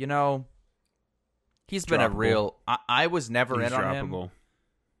 He's been a real... I was never in on him.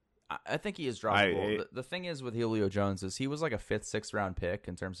 I think he is droppable. The thing is with Julio Jones is he was like a 5th, 6th round pick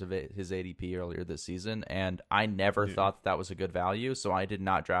in terms of his ADP earlier this season, and I never thought that was a good value, so I did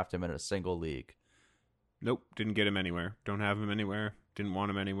not draft him in a single league. Nope, didn't get him anywhere. Don't have him anywhere. Didn't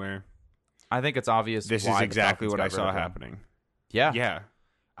want him anywhere. I think it's obvious. This is exactly what I saw happening. Yeah. Yeah.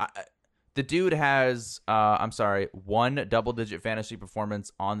 The dude has, one double-digit fantasy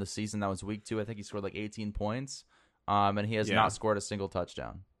performance on the season. That was week 2. I think he scored like 18 points, and he has not scored a single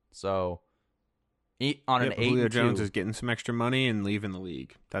touchdown. So, on an 8-2, Julio Jones is getting some extra money and leaving the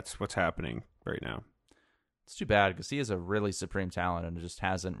league. That's what's happening right now. It's too bad because he is a really supreme talent and it just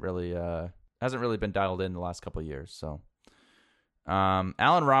hasn't really been dialed in the last couple of years. So,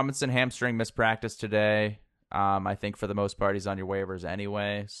 Allen Robinson hamstring missed practice today. I think for the most part he's on your waivers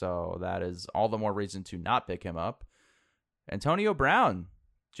anyway, so that is all the more reason to not pick him up. Antonio Brown,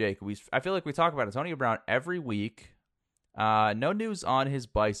 Jake, I feel like we talk about Antonio Brown every week. No news on his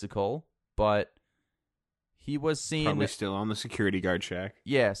bicycle, but he was seen... Probably still on the security guard shack.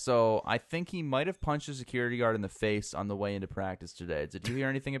 Yeah, so I think he might have punched a security guard in the face on the way into practice today. Did you hear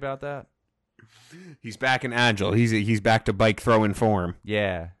anything about that? He's back and agile. He's back to bike throwing form.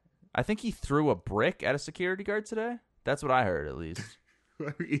 Yeah. I think he threw a brick at a security guard today. That's what I heard, at least.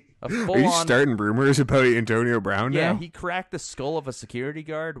 Are you starting rumors about Antonio Brown now? Yeah, he cracked the skull of a security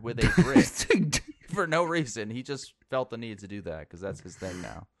guard with a brick. For no reason. He just felt the need to do that because that's his thing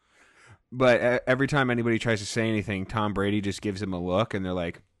now. But every time anybody tries to say anything, Tom Brady just gives him a look, and they're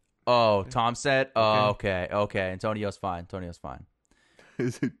like, "Oh, Tom said, okay. Antonio's fine.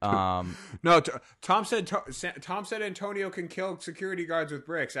 No, Tom said Antonio can kill security guards with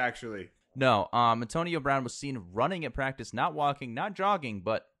bricks. Actually, no. Antonio Brown was seen running at practice, not walking, not jogging,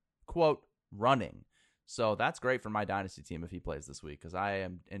 but quote running. So that's great for my dynasty team if he plays this week because I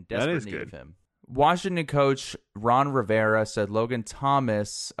am in desperate need of him. Washington coach Ron Rivera said Logan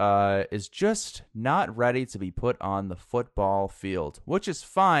Thomas is just not ready to be put on the football field, which is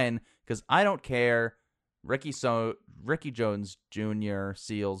fine because I don't care. Ricky Jones Jr.,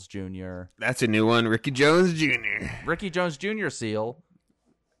 Seals Jr. That's a new one. Ricky Jones Jr. Ricky Jones Jr. Seal.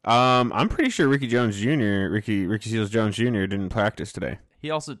 I'm pretty sure Ricky Jones Jr. Ricky Seals Jones Jr. didn't practice today.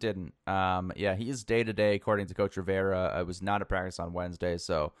 He also didn't. He is day-to-day, according to Coach Rivera. I was not at practice on Wednesday,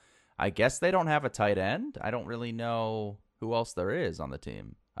 so I guess they don't have a tight end. I don't really know who else there is on the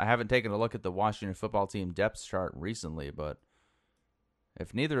team. I haven't taken a look at the Washington football team depth chart recently, but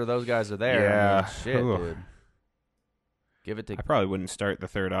if neither of those guys are there, dude. Give it to... I probably wouldn't start the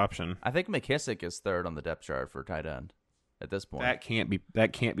third option. I think McKissick is third on the depth chart for tight end at this point. That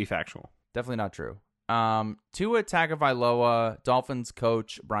can't be factual. Definitely not true. Tua Tagovailoa, Dolphins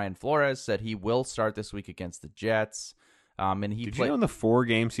coach Brian Flores said he will start this week against the Jets. And he Did you know in the 4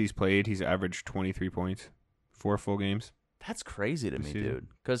 games he's played, he's averaged 23 points? 4 full games. That's crazy to me, dude.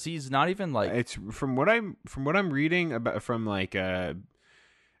 Because he's not even like... It's from what I'm reading about from like the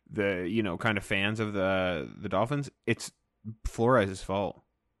kind of fans of the Dolphins. It's Flores' fault.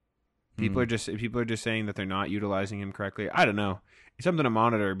 People are just saying that they're not utilizing him correctly. I don't know. It's something to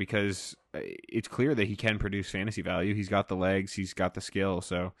monitor because it's clear that he can produce fantasy value. He's got the legs. He's got the skill.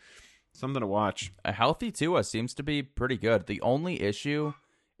 So something to watch. A healthy Tua seems to be pretty good. The only issue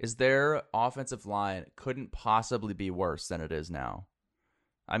is their offensive line couldn't possibly be worse than it is now.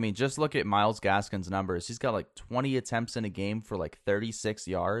 I mean, just look at Myles Gaskin's numbers. He's got like 20 attempts in a game for like 36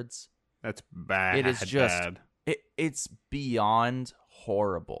 yards. That's bad. It is just it's beyond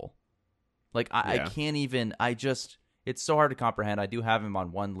horrible. Like I can't even. It's so hard to comprehend. I do have him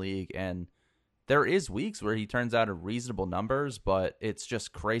on one league, and there is weeks where he turns out reasonable numbers, but it's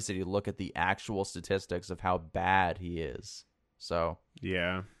just crazy to look at the actual statistics of how bad he is. So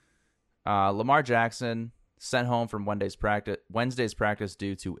yeah, Lamar Jackson sent home from Wednesday's practice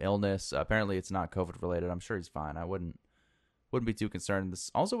due to illness. Apparently, it's not COVID related. I'm sure he's fine. I wouldn't wouldn't be too concerned.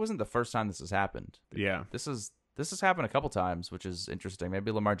 This also wasn't the first time this has happened. Yeah. This has happened a couple times, which is interesting.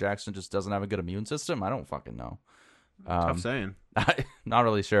 Maybe Lamar Jackson just doesn't have a good immune system. I don't fucking know. Tough saying. Not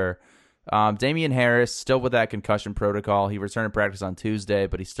really sure. Damian Harris still with that concussion protocol. He returned to practice on Tuesday,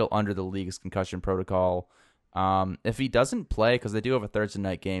 but he's still under the league's concussion protocol. If he doesn't play, because they do have a Thursday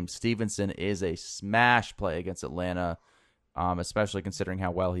night game, Stevenson is a smash play against Atlanta, especially considering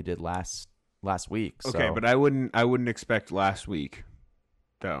how well he did last week. Okay, So but I wouldn't expect last week,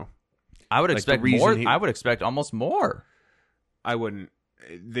 though. I would like, expect the reason more. I would expect almost more. I wouldn't.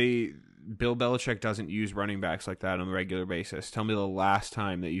 Bill Belichick doesn't use running backs like that on a regular basis. Tell me the last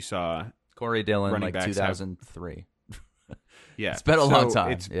time that you saw Corey Dillon, running like backs 2003. Yeah, It's been a long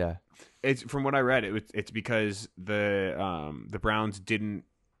time. It's from what I read. It's because the Browns didn't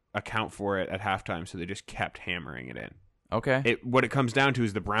account for it at halftime, so they just kept hammering it in. Okay. What it comes down to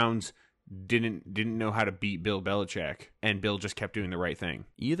is the Browns didn't know how to beat Bill Belichick, and Bill just kept doing the right thing.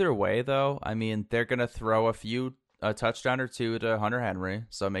 Either way, though, I mean, they're gonna throw a touchdown or two to Hunter Henry,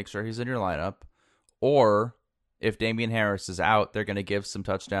 so make sure he's in your lineup. Or if Damian Harris is out, they're gonna give some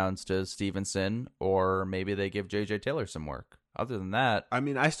touchdowns to Stevenson, or maybe they give J.J. Taylor some work. Other than that, I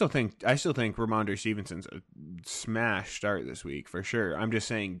mean, I still think Ramondre Stevenson's a smash start this week for sure. I'm just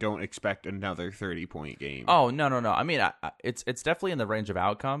saying, don't expect another 30-point game. oh no. I mean, it's definitely in the range of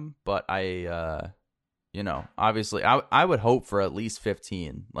outcome, but obviously, I would hope for at least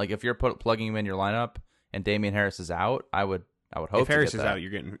 15. Like if you're plugging him in your lineup and Damian Harris is out, I would hope. If Harris to get is that. out,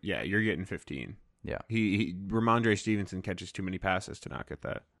 you're getting 15. Yeah, he Ramondre Stevenson catches too many passes to not get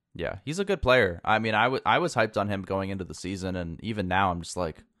that. Yeah, he's a good player. I mean, I was hyped on him going into the season, and even now I'm just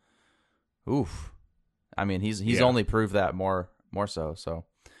like, oof. I mean, he's only proved that more so. So,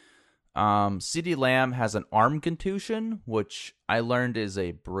 CeeDee Lamb has an arm contusion, which I learned is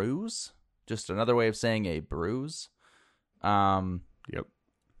a bruise. Just another way of saying a bruise. Yep.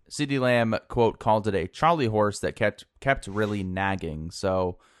 CeeDee Lamb, quote, called it a Charlie horse that kept really nagging.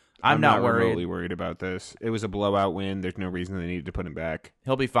 So I'm not worried. Remotely worried about this. It was a blowout win. There's no reason they needed to put him back.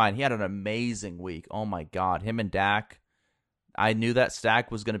 He'll be fine. He had an amazing week. Oh my God. Him and Dak. I knew that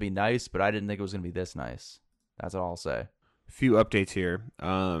stack was going to be nice, but I didn't think it was going to be this nice. That's all I'll say. A few updates here.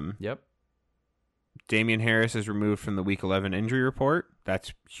 Yep. Damian Harris is removed from the Week 11 injury report.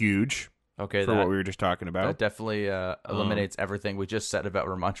 That's huge. Okay, for what we were just talking about. That definitely eliminates everything we just said about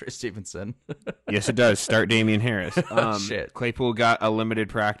Ramondre Stevenson. Yes, it does. Start Damian Harris. Shit. Claypool got a limited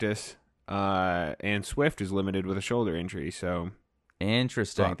practice, and Swift is limited with a shoulder injury. So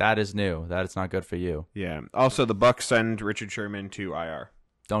interesting. That is new. That is not good for you. Yeah. Also, the Bucs send Richard Sherman to IR.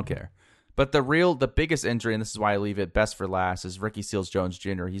 Don't care. But the biggest injury, and this is why I leave it best for last, is Ricky Seals-Jones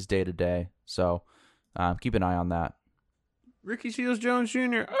Jr. He's day to day. So keep an eye on that. Ricky Seals-Jones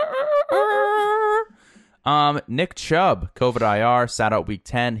Jr. Nick Chubb, COVID IR, sat out week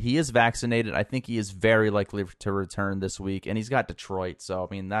 10. He is vaccinated. I think he is very likely to return this week, and he's got Detroit. So, I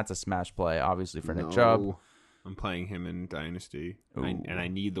mean, that's a smash play, obviously, for Nick Chubb. I'm playing him in Dynasty, and I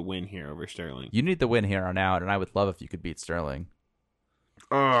need the win here over Sterling. You need the win here on out, and I would love if you could beat Sterling.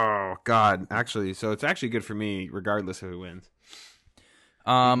 Oh, God. Actually, so it's actually good for me, regardless of who wins.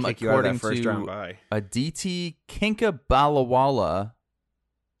 According to a DT Kinkabalawala,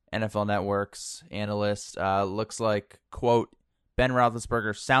 NFL Network's analyst, looks like, quote, Ben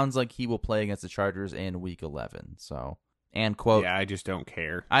Roethlisberger sounds like he will play against the Chargers in Week 11. So, and quote, yeah, I just don't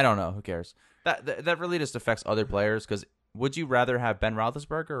care. I don't know. Who cares? That really just affects other players, because would you rather have Ben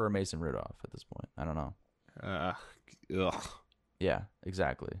Roethlisberger or Mason Rudolph at this point? I don't know. Ugh. Yeah,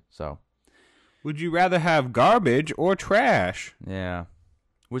 exactly. So, would you rather have garbage or trash? Yeah.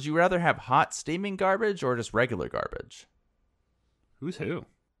 Would you rather have hot steaming garbage or just regular garbage? Who's who?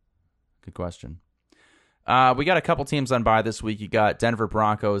 Good question. We got a couple teams on bye this week. You got Denver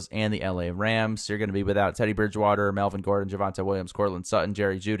Broncos and the LA Rams. You're going to be without Teddy Bridgewater, Melvin Gordon, Javonte Williams, Cortland Sutton,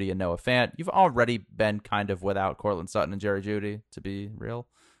 Jerry Jeudy, and Noah Fant. You've already been kind of without Cortland Sutton and Jerry Jeudy, to be real.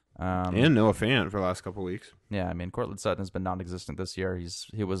 And Noah Fant for the last couple weeks. Yeah, I mean, Cortland Sutton has been non-existent this year.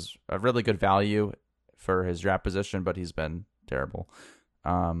 He was a really good value for his draft position, but he's been terrible.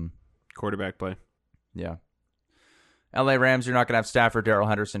 Quarterback play. Yeah. LA Rams, you're not going to have Stafford, Darrell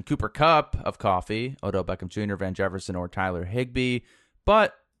Henderson, Cooper Kupp of coffee, Odell Beckham Jr., Van Jefferson, or Tyler Higbee.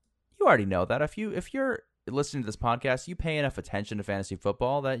 But you already know that if you're listening to this podcast, you pay enough attention to fantasy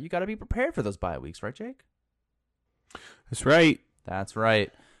football that you got to be prepared for those bye weeks, right, Jake? That's right. That's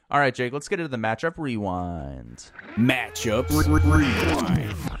right. All right, Jake, let's get into the matchup rewind. Matchup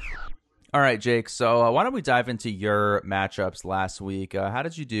rewind. All right, Jake, so why don't we dive into your matchups last week? How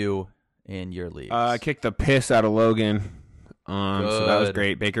did you do in your leagues? I kicked the piss out of Logan. So that was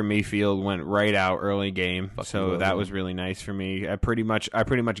great. Baker Mayfield went right out early game, so that was really nice for me. I pretty much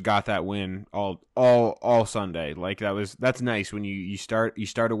got that win all Sunday. Like that's nice when you start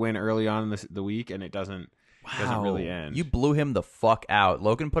a win early on in the week and it doesn't really end. You blew him the fuck out.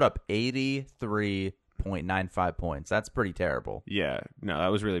 Logan put up 83.95 points. That's pretty terrible. Yeah, no, that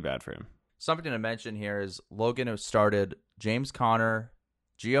was really bad for him. Something to mention here is Logan has started James Conner,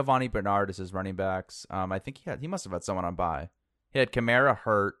 Giovanni Bernard as his running backs. I think he must have had someone on bye. He had Kamara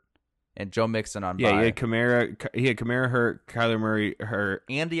hurt and Joe Mixon on bye. Yeah, he had Kamara hurt, Kyler Murray hurt,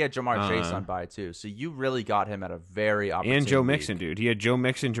 and he had Jamar Chase on bye too. So you really got him at a very opportune and Joe week. Mixon, dude. He had Joe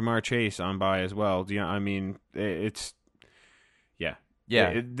Mixon, Jamar Chase on bye as well. I mean, this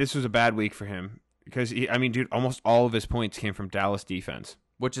was a bad week for him because dude, almost all of his points came from Dallas defense.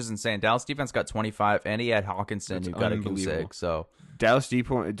 Which is insane. Dallas defense got 25, and he had Hawkinson who got a goose. So Dallas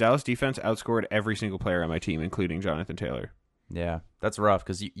defense outscored every single player on my team, including Jonathan Taylor. Yeah, that's rough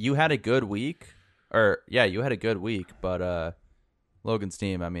because you had a good week, you had a good week, but Logan's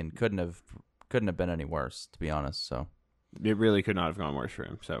team, couldn't have been any worse, to be honest. So it really could not have gone worse for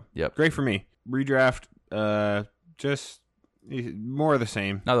him. So yep, great for me. Redraft, just more of the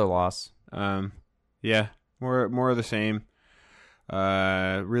same. Another loss. Yeah, more of the same.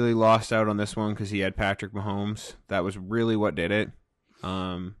 Really lost out on this one because he had Patrick Mahomes. That was really what did it.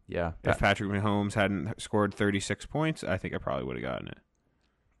 If Patrick Mahomes hadn't scored 36 points, I think I probably would have gotten it.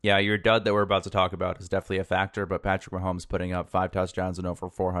 Yeah, your dud that we're about to talk about is definitely a factor, but Patrick Mahomes putting up 5 touchdowns and over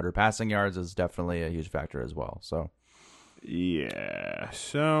 400 passing yards is definitely a huge factor as well. So yeah,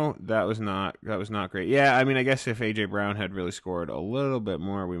 so that was not great. Yeah, I guess if AJ Brown had really scored a little bit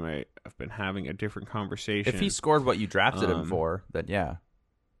more, we might have been having a different conversation. If he scored what you drafted him for, then yeah.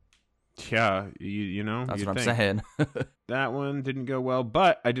 Yeah, you know. That's what I'm saying. That one didn't go well,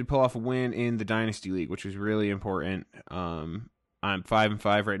 but I did pull off a win in the Dynasty League, which was really important. I'm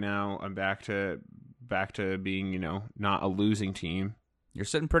 5-5 right now. I'm back to being, not a losing team. You're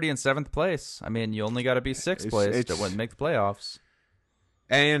sitting pretty in 7th place. You only got to be 6th place to make the playoffs.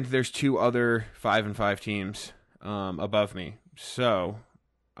 And there's 2 other 5-5 teams above me. So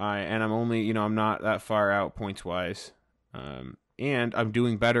I'm only, I'm not that far out points wise. And I'm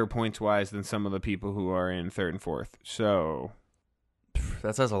doing better points wise than some of the people who are in 3rd and 4th. So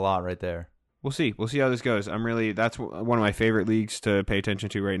that says a lot right there. We'll see. We'll see how this goes. That's one of my favorite leagues to pay attention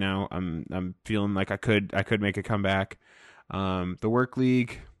to right now. I'm feeling like I could make a comeback. The work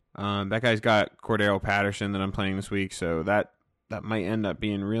league, that guy's got Cordero Patterson that I'm playing this week, so that might end up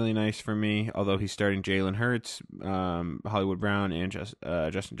being really nice for me. Although he's starting Jalen Hurts, Hollywood Brown, and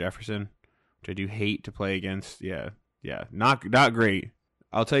Justin Jefferson, which I do hate to play against. Yeah, not great.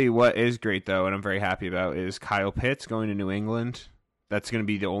 I'll tell you what is great though, and I'm very happy about is Kyle Pitts going to New England. That's going to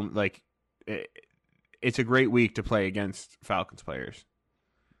be the only it's a great week to play against Falcons players,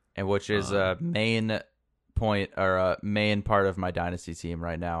 and which is a main point or a main part of my dynasty team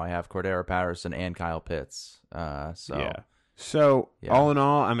right now. I have Cordero Patterson and Kyle Pitts. So all in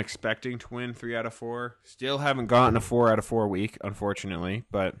all, I'm expecting to win 3 out of 4. Still haven't gotten a 4 out of 4 week, unfortunately.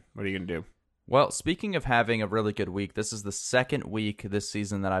 But what are you gonna do? Well, speaking of having a really good week, this is the 2nd week this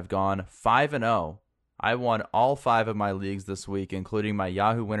season that I've gone 5-0. I won all 5 of my leagues this week, including my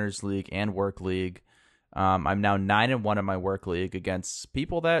Yahoo Winners League and Work League. I'm now 9-1 in my Work League against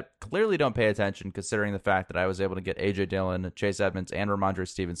people that clearly don't pay attention, considering the fact that I was able to get A.J. Dillon, Chase Edmonds, and Ramondre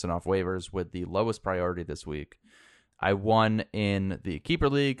Stevenson off waivers with the lowest priority this week. I won in the Keeper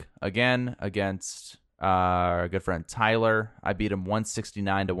League again against our good friend Tyler. I beat him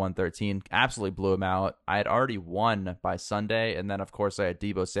 169-113. Absolutely blew him out. I had already won by Sunday, and then, of course, I had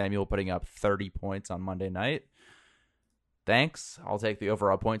Deebo Samuel putting up 30 points on Monday night. Thanks. I'll take the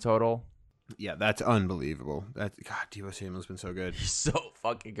overall point total. Yeah, that's unbelievable. Deebo Samuel's been so good. He's so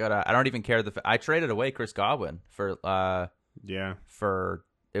fucking good. I don't even care. I traded away Chris Godwin for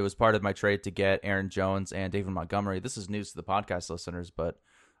it was part of my trade to get Aaron Jones and David Montgomery. This is news to the podcast listeners, but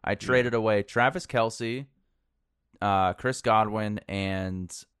I traded away Travis Kelce, Chris Godwin,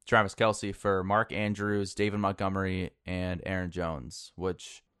 and Travis Kelce for Mark Andrews, David Montgomery, and Aaron Jones,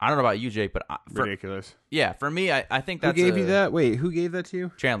 which I don't know about you, Jake, but ridiculous. Yeah, for me, I think that's who gave you that? Wait, who gave that to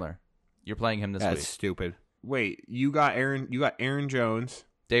you? Chandler. You're playing him this week. That's stupid. Wait, you got Aaron Jones,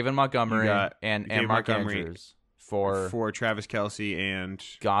 David Montgomery, and Mark Montgomery Andrews for Travis Kelce and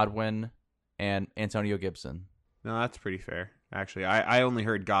Godwin and Antonio Gibson. No, that's pretty fair. Actually, I only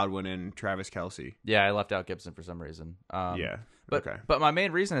heard Godwin and Travis Kelce. Yeah, I left out Gibson for some reason. But my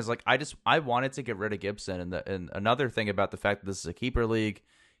main reason is I wanted to get rid of Gibson, and another thing about the fact that this is a keeper league,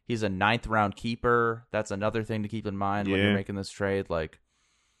 he's a 9th round keeper. That's another thing to keep in mind when you're making this trade.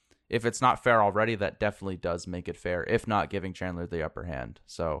 if it's not fair already, that definitely does make it fair, if not giving Chandler the upper hand.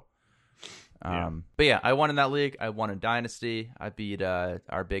 So, but yeah, I won in that league. I won in Dynasty. I beat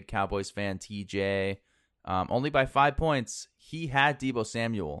our big Cowboys fan, TJ, only by 5 points. He had Deebo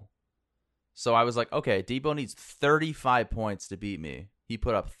Samuel. So I was like, okay, Deebo needs 35 points to beat me. He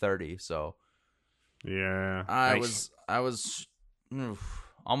put up 30, so yeah, I was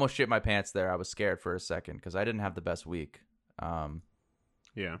almost shit my pants there. I was scared for a second because I didn't have the best week.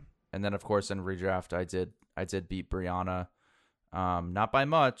 Yeah, and then of course in redraft I did beat Brianna, not by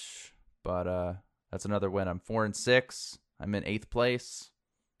much, but that's another win. I'm 4-6. I'm in 8th place.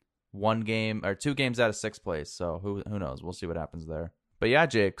 2 games out of 6th place. So who knows? We'll see what happens there. But yeah,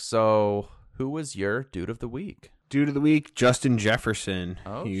 Jake. So who was your dude of the week? Dude of the week, Justin Jefferson.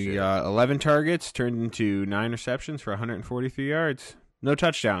 Oh, he shit. got 11 targets, turned into 9 receptions for 143 yards. No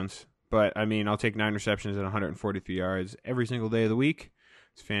touchdowns, but I mean, I'll take 9 receptions and 143 yards every single day of the week.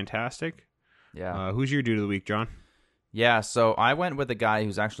 It's fantastic. Yeah. Who's your dude of the week, John? Yeah, so I went with a guy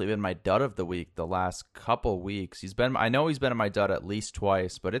who's actually been my dud of the week the last couple weeks. I know he's been in my dud at least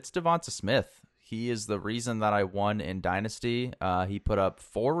twice, but it's Devonta Smith. He is the reason that I won in Dynasty. He put up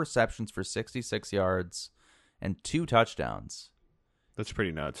 4 receptions for 66 yards and 2 touchdowns. That's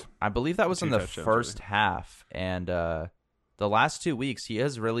pretty nuts. I believe that was in the touchdowns, first really. half. And the last 2 weeks, he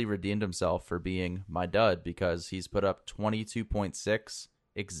has really redeemed himself for being my dud because he's put up 22.6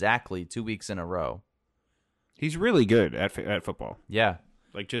 exactly 2 weeks in a row. He's really good at football. Yeah.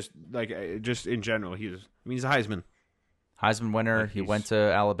 Just in general, he's a Heisman. Heisman winner. He went to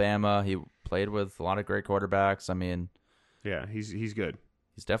Alabama. He played with a lot of great quarterbacks. I mean, yeah, he's good.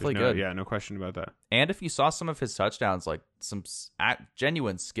 He's definitely good. Yeah, no question about that. And if you saw some of his touchdowns, like some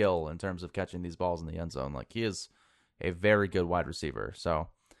genuine skill in terms of catching these balls in the end zone, like he is a very good wide receiver. So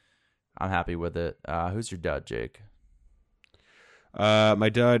I'm happy with it. Who's your dud, Jake? My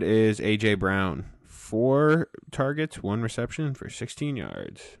dud is AJ Brown. 4 targets, 1 reception for 16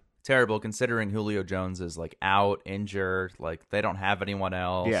 yards. Terrible considering Julio Jones is like out, injured, like they don't have anyone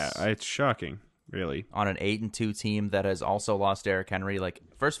else. Yeah, it's shocking, really. On an 8-2 team that has also lost Derrick Henry. Like,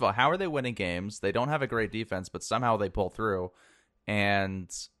 first of all, how are they winning games? They don't have a great defense, but somehow they pull through. And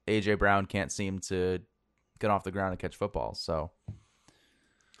AJ Brown can't seem to get off the ground and catch football. So,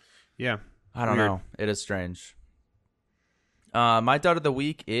 yeah, I don't know. It is strange. My dud of the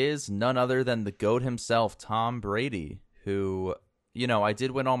week is none other than the GOAT himself, Tom Brady, who, you know, I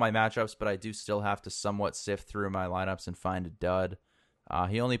did win all my matchups, but I do still have to somewhat sift through my lineups and find a dud.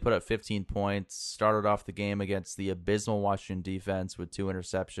 He only put up 15 points, started off the game against the abysmal Washington defense with 2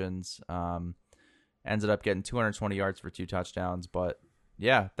 interceptions, ended up getting 220 yards for 2 touchdowns. But,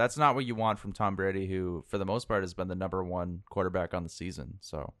 yeah, that's not what you want from Tom Brady, who, for the most part, has been the number 1 quarterback on the season.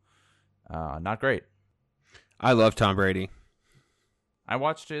 So, not great. I love Tom Brady. I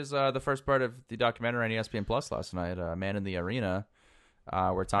watched the first part of the documentary on ESPN Plus last night, Man in the Arena,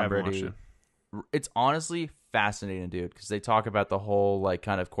 where Tom Brady. It's honestly fascinating, dude, because they talk about the whole like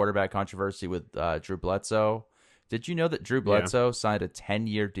kind of quarterback controversy with Drew Bledsoe. Did you know that Drew Bledsoe signed a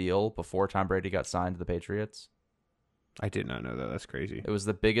 10-year deal before Tom Brady got signed to the Patriots? I did not know that. That's crazy. It was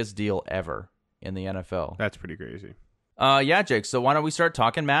the biggest deal ever in the NFL. That's pretty crazy. Yeah, Jake. So why don't we start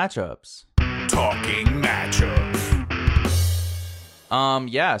talking matchups? Talking matchups.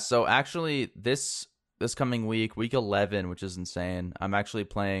 Yeah, so actually this coming week 11, which is insane, I'm actually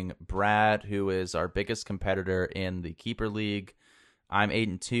playing Brad, who is our biggest competitor in the Keeper League. I'm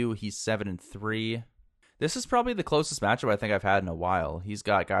 8-2, he's 7-3. This is probably the closest matchup I think I've had in a while. He's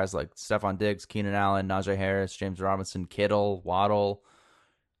got guys like Stephon Diggs, Keenan Allen, Najee Harris, James Robinson, Kittle, Waddle.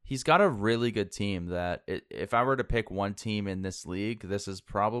 He's got a really good team that if I were to pick one team in this league, this is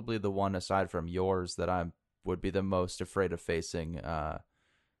probably the one aside from yours that I would be the most afraid of facing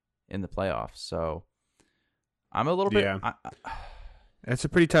in the playoffs. So I'm a little bit. Yeah. That's a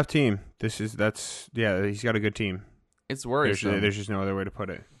pretty tough team. He's got a good team. It's worrisome. There's just no other way to put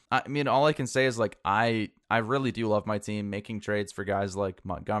it. I mean, all I can say is like I really do love my team, making trades for guys like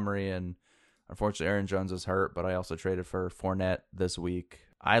Montgomery, and unfortunately Aaron Jones is hurt, but I also traded for Fournette this week.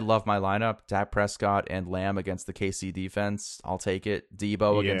 I love my lineup: Dak Prescott and Lamb against the KC defense. I'll take it.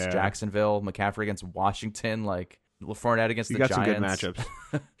 Debo against Jacksonville, McCaffrey against Washington, like Fournette against the Giants. You got some good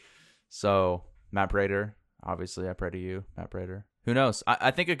matchups. So Matt Prater, obviously, I pray to you, Matt Prater. Who knows?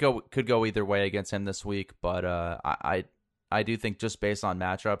 I think it could go either way against him this week, but I do think just based on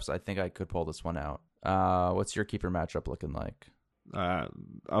matchups, I think I could pull this one out. What's your keeper matchup looking like?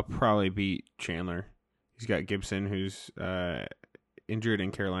 I'll probably beat Chandler. He's got Gibson, who's injured,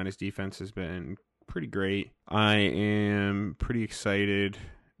 and Carolina's defense has been pretty great. I am pretty excited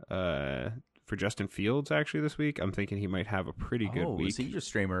for for Justin Fields actually this week. I'm thinking he might have a pretty good week. Is he your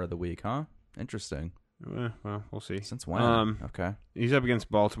streamer of the week, huh? Interesting. Well, we'll see. Since when? Okay. He's up against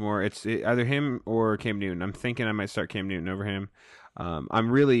Baltimore. It's either him or Cam Newton. I'm thinking I might start Cam Newton over him. What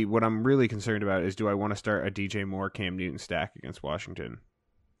I'm really concerned about is, do I want to start a DJ Moore Cam Newton stack against Washington?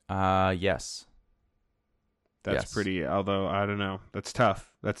 Yes. That's pretty. Although I don't know, that's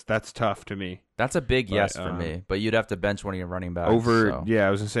tough. That's tough to me. That's a big yes for me. But you'd have to bench one of your running backs. Yeah, I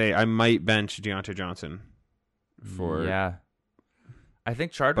was gonna say I might bench Deontay Johnson. Yeah. I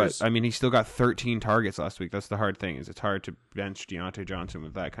think Chargers. But I mean, he still got 13 targets last week. That's the hard thing. Is it's hard to bench Deontay Johnson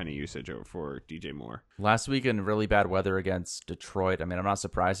with that kind of usage for DJ Moore. Last week in really bad weather against Detroit. I mean, I'm not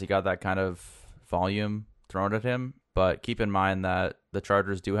surprised he got that kind of volume thrown at him. But keep in mind that the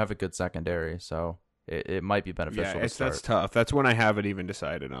Chargers do have a good secondary, so it might be beneficial. Yeah, that's tough. That's when I haven't even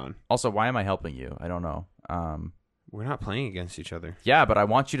decided on. Also, why am I helping you? I don't know. We're not playing against each other. Yeah, but I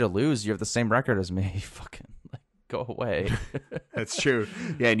want you to lose. You have the same record as me. Fucking go away. That's true.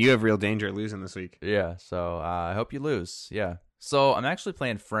 Yeah, and you have real danger of losing this week. Yeah, so I hope you lose. Yeah. So I'm actually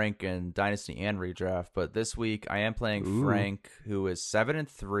playing Frank in Dynasty and Redraft, but this week I am playing Frank, who is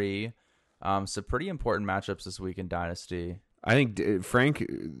 7-3. So pretty important matchups this week in Dynasty. I think Frank,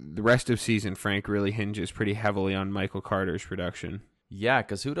 the rest of season, Frank really hinges pretty heavily on Michael Carter's production. Yeah,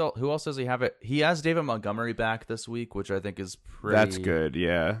 because who else does he have? He has David Montgomery back this week, which I think is pretty. That's good.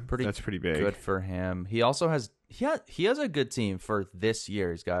 Yeah, that's pretty big. Good for him. He also has he has a good team for this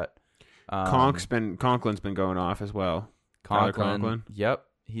year. He's got Conklin's been going off as well. Conklin. Yep.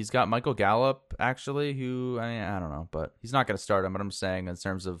 He's got Michael Gallup actually, who I don't know, but he's not going to start him. But I'm saying in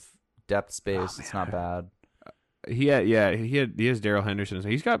terms of depth space, it's not bad. He has Daryl Henderson. So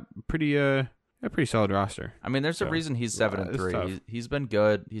he's got a pretty solid roster. I mean, there's a reason he's 7-3. He's been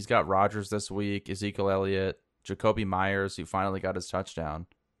good. He's got Rodgers this week, Ezekiel Elliott, Jacoby Myers, who finally got his touchdown.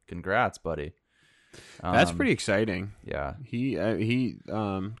 Congrats, buddy. That's pretty exciting. Yeah.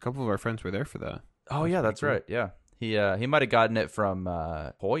 A couple of our friends were there for that. Oh yeah, that's right. Yeah. He might have gotten it from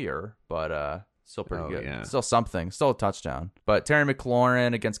Hoyer, but still pretty good. Yeah. Still something. Still a touchdown. But Terry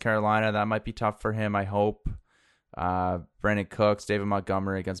McLaurin against Carolina, that might be tough for him, I hope. Brandon Cooks, David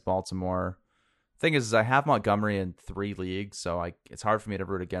Montgomery against Baltimore. Thing is I have Montgomery in 3 leagues, so it's hard for me to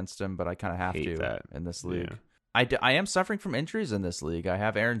root against him, but I kind of have in this league. Yeah. I am suffering from injuries in this league. I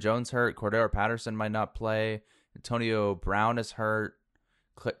have Aaron Jones hurt. Cordero Patterson might not play. Antonio Brown is hurt.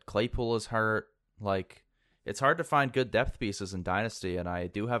 Claypool is hurt. Like, it's hard to find good depth pieces in Dynasty, and I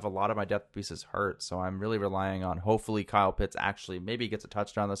do have a lot of my depth pieces hurt, so I'm really relying on hopefully Kyle Pitts actually maybe gets a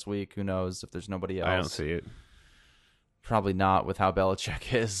touchdown this week. Who knows if there's nobody else. I don't see it. Probably not with how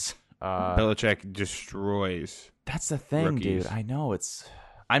Belichick is. Belichick destroys. That's the thing, rookies. dude. I know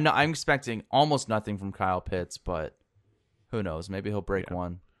I'm expecting almost nothing from Kyle Pitts, but who knows? Maybe he'll break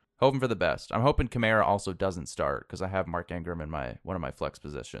one. Hoping for the best. I'm hoping Kamara also doesn't start because I have Mark Ingram in one of my flex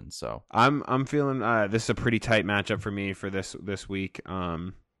positions. So I'm feeling this is a pretty tight matchup for me for this week.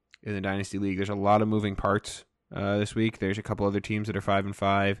 In the Dynasty League, there's a lot of moving parts this week. There's a couple other teams that are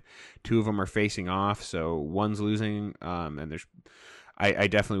 5-5. 2 of them are facing off, so one's losing. And I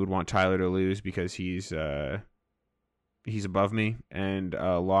definitely would want Tyler to lose because he's above me, and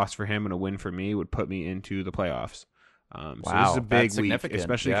a loss for him and a win for me would put me into the playoffs. So this is a big week,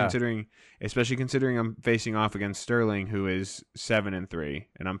 especially considering I'm facing off against Sterling, who is 7-3,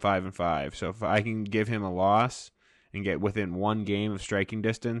 and I'm 5-5. So if I can give him a loss and get within 1 game of striking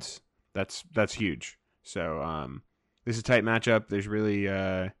distance, that's huge. So this is a tight matchup. There's really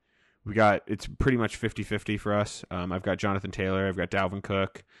it's pretty much 50-50 for us. I've got Jonathan Taylor, I've got Dalvin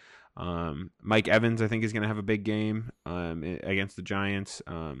Cook. Mike Evans, I think, is going to have a big game against the Giants.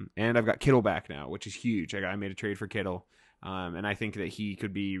 And I've got Kittle back now, which is huge. I made a trade for Kittle. And I think that he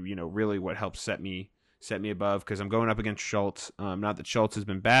could be, really what helps set me above, because I'm going up against Schultz. Not that Schultz has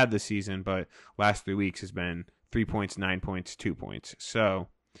been bad this season, but last 3 weeks has been 3 points, 9 points, 2 points. So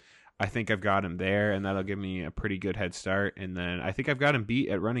I think I've got him there, and that'll give me a pretty good head start. And then I think I've got him beat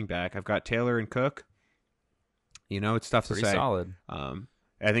at running back. I've got Taylor and Cook. It's tough to say. Pretty solid.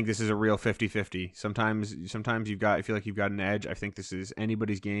 I think this is a real 50-50. Sometimes I feel like you've got an edge. I think this is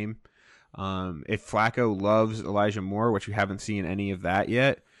anybody's game. If Flacco loves Elijah Moore, which we haven't seen any of that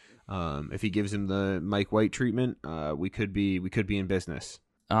yet, if he gives him the Mike White treatment, we could be in business.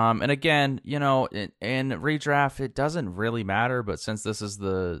 And again, in redraft, it doesn't really matter, but since this is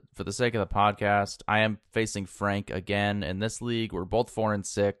for the sake of the podcast, I am facing Frank again in this league. We're both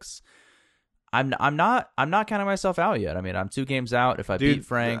 4-6. I'm not counting myself out yet. I mean, I'm 2 games out. If I beat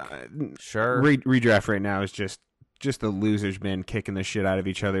Frank, sure. Redraft right now is just the losers been kicking the shit out of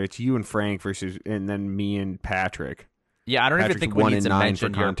each other. It's you and Frank and then me and Patrick. Yeah, I don't even Patrick's think we 1 need and to 9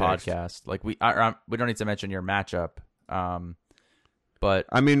 mention for your context. podcast. Like we don't need to mention your matchup. But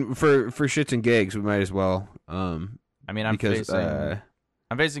I mean, for shits and gigs, we might as well. I mean, I'm because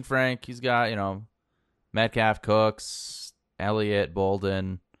facing Frank. He's got Metcalf, Cooks, Elliott,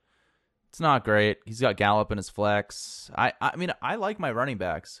 Bolden. It's not great. He's got Gallup in his flex. I mean, I like my running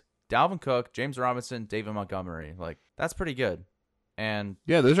backs. Dalvin Cook, James Robinson, David Montgomery. Like, that's pretty good. And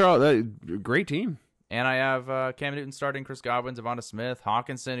yeah, those are all great team. And I have Cam Newton starting, Chris Godwin, Devonta Smith,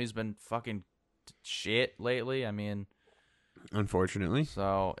 Hawkinson, who's been fucking shit lately. I mean, unfortunately.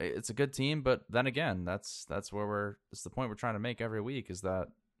 So it's a good team, but then again, that's where it's the point we're trying to make every week is that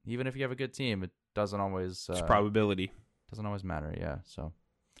even if you have a good team, it doesn't always it's probability. Doesn't always matter, yeah. So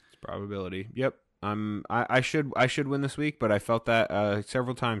it's probability. Yep. I should win this week, but I felt that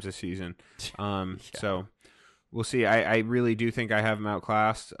several times this season. Yeah. So we'll see. I really do think I have him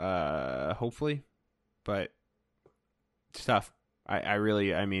outclassed. Hopefully, but it's tough. I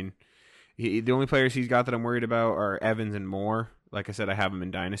mean, the only players he's got that I'm worried about are Evans and Moore. Like I said, I have him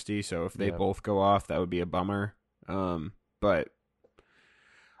in Dynasty, so if they both go off, that would be a bummer. But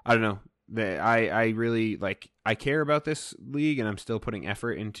I don't know. I really I care about this league, and I'm still putting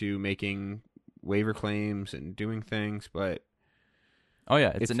effort into making waiver claims and doing things, but oh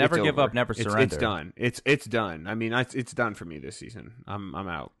yeah, it's a never give up, never surrender. It's done. It's done. I mean, it's done for me this season. I'm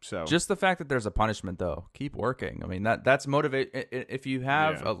out. So just the fact that there's a punishment, though, keep working. I mean, that's motivate. If you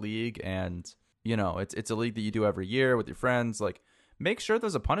have a league and it's a league that you do every year with your friends, like make sure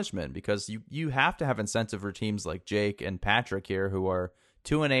there's a punishment because you have to have incentive for teams like Jake and Patrick here who are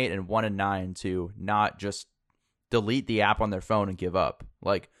 2-8 and 1-9 to not just delete the app on their phone and give up,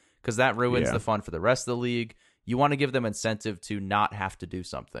 because that ruins the fun for the rest of the league. You want to give them incentive to not have to do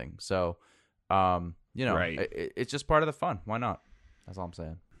something. So, it's just part of the fun. Why not? That's all I'm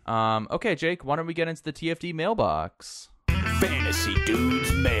saying. Okay, Jake, why don't we get into the TFD mailbox? Fantasy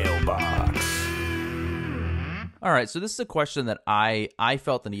Dudes mailbox. All right, so this is a question that I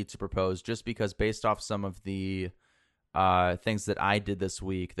felt the need to propose just because based off some of the things that I did this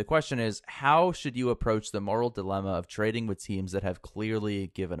week. The question is, how should you approach the moral dilemma of trading with teams that have clearly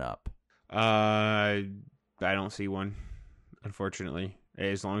given up? I don't see one, unfortunately.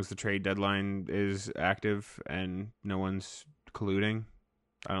 As long as the trade deadline is active and no one's colluding,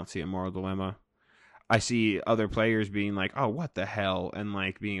 I don't see a moral dilemma. I see other players being like, oh, what the hell? And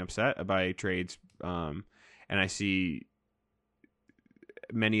being upset by trades. And I see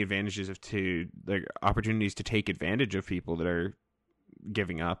many advantages opportunities to take advantage of people that are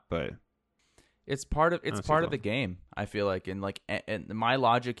giving up, but it's part of the game. I feel like, and my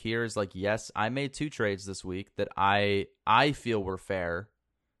logic here is yes, I made 2 trades this week that I feel were fair,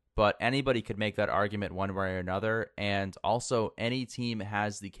 but anybody could make that argument one way or another, and also any team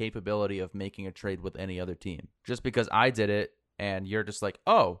has the capability of making a trade with any other team. Just because I did it and you're just like,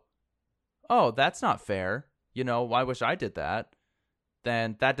 oh, that's not fair. I wish I did that.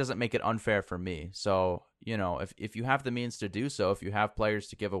 Then that doesn't make it unfair for me. So, if you have the means to do so, if you have players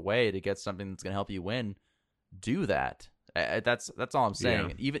to give away to get something that's going to help you win, do that. That's all I'm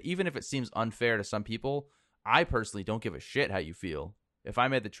saying. Yeah. Even if it seems unfair to some people, I personally don't give a shit how you feel. If I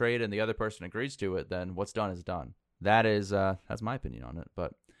made the trade and the other person agrees to it, then what's done is done. That's my opinion on it.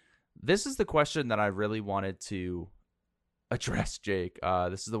 But this is the question that I really wanted to address, Jake.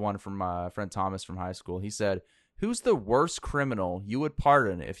 This is the one from my friend Thomas from high school. He said, who's the worst criminal you would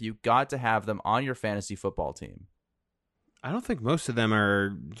pardon if you got to have them on your fantasy football team? I don't think most of them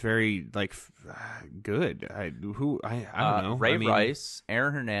are very good. I don't know. Ray Rice,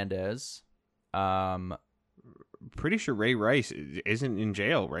 Aaron Hernandez. Pretty sure Ray Rice isn't in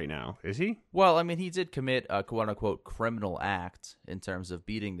jail right now, is he? Well, I mean, he did commit a quote unquote criminal act in terms of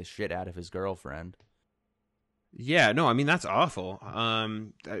beating the shit out of his girlfriend. Yeah, no, I mean that's awful.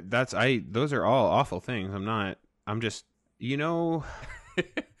 Those are all awful things. I'm just,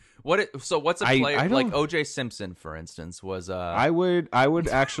 what's a player like OJ Simpson, for instance, was I would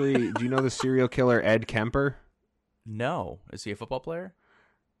actually do you know the serial killer Ed Kemper? No. Is he a football player?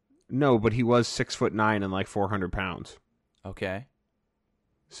 No, but he was 6'9" and 400 pounds. Okay.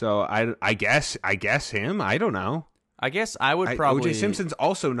 So I guess him. I don't know. I guess I would probably OJ Simpson's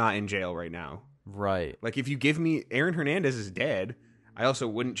also not in jail right now. Right. If you give me Aaron Hernandez is dead, I also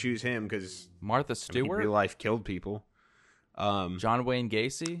wouldn't choose him because Martha Stewart he real life killed people. John Wayne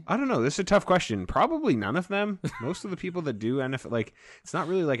Gacy? I don't know. This is a tough question. Probably none of them. Most of the people that do NFL, it's not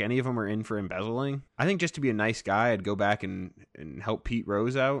really any of them are in for embezzling. I think just to be a nice guy, I'd go back and help Pete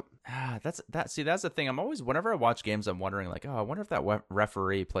Rose out. That's the thing. I'm always, whenever I watch games, I'm wondering I wonder if that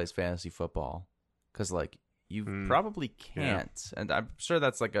referee plays fantasy football. Because you probably can't. Yeah. And I'm sure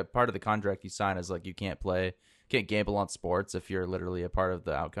that's a part of the contract you sign is you can't can't gamble on sports if you're literally a part of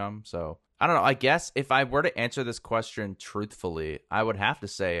the outcome. So I don't know. I guess if I were to answer this question truthfully, I would have to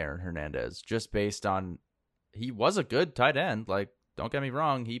say Aaron Hernandez, just based on he was a good tight end. Like, don't get me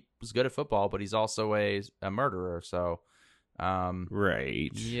wrong, he was good at football, but he's also a murderer. So,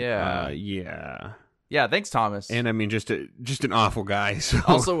 right, yeah. Thanks, Thomas. And I mean, just an awful guy. So.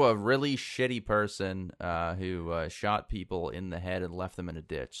 Also, a really shitty person who shot people in the head and left them in a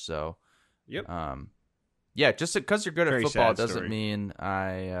ditch. So, yep. Yeah, just because you're good Very at football sad doesn't story. mean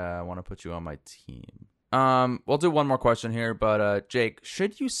I want to put you on my team. We'll do one more question here, but Jake,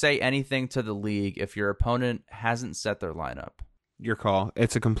 should you say anything to the league if your opponent hasn't set their lineup? Your call.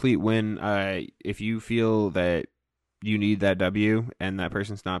 It's a complete win. If you feel that you need that W and that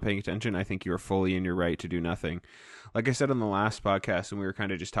person's not paying attention, I think you're fully in your right to do nothing. Like I said on the last podcast, when we were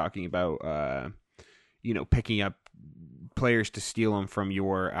kind of just talking about, picking up players to steal them from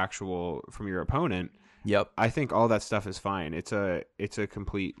your opponent. Yep. I think all that stuff is fine. It's a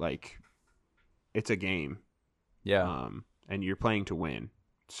complete, like, it's a game. Yeah. And you're playing to win.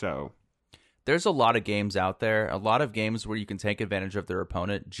 So there's a lot of games out there, a lot of games where you can take advantage of their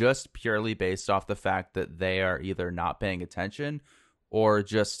opponent just purely based off the fact that they are either not paying attention or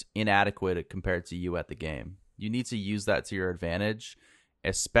just inadequate compared to you at the game. You need to use that to your advantage,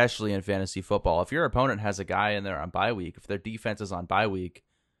 especially in fantasy football. If your opponent has a guy in there on bye week, if their defense is on bye week,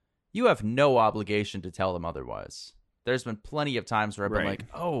 you have no obligation to tell them otherwise. There's been plenty of times where I've been like,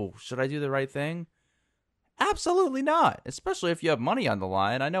 oh, should I do the right thing? Absolutely not, especially if you have money on the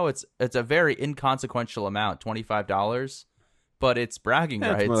line. I know it's a very inconsequential amount, $25, but it's bragging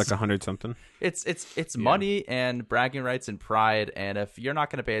rights. It's more like 100-something. It's money and bragging rights and pride, and if you're not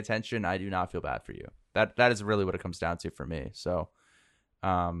going to pay attention, I do not feel bad for you. That is really what it comes down to for me. So,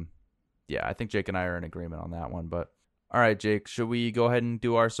 I think Jake and I are in agreement on that one, but all right, Jake, should we go ahead and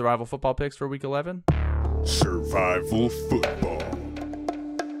do our survival football picks for week 11? Survival football.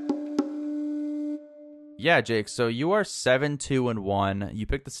 Yeah, Jake, so you are 7-2-1. You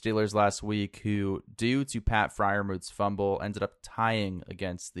picked the Steelers last week, who, due to Pat Freiermuth's fumble, ended up tying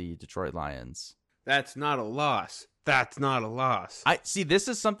against the Detroit Lions. That's not a loss. That's not a loss. I see, this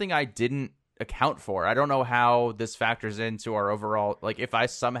is something I didn't account for. I don't know how this factors into our overall, like, if I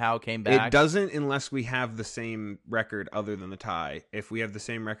somehow came back. It doesn't unless we have the same record other than the tie. If we have the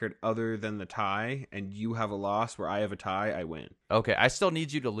same record other than the tie and you have a loss where I have a tie, I win. Okay, I still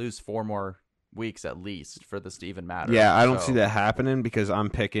need you to lose 4 more weeks at least for this to even matter. Yeah, I don't see that happening because I'm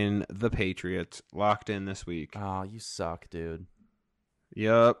picking the Patriots locked in this week. Oh, you suck, dude.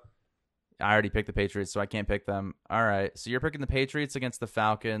 Yep. I already picked the Patriots, so I can't pick them. All right, so you're picking the Patriots against the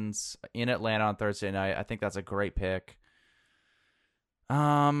Falcons in Atlanta on Thursday night. I think that's a great pick.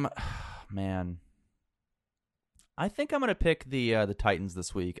 Man, I think I'm gonna pick the Titans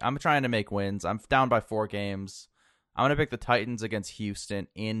this week. I'm trying to make wins. I'm down by 4 games. I'm gonna pick the Titans against Houston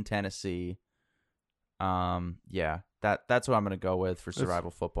in Tennessee. That's what I'm gonna go with for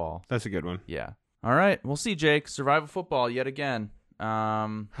survival football. That's a good one. Yeah. All right, we'll see, Jake. Survival football yet again.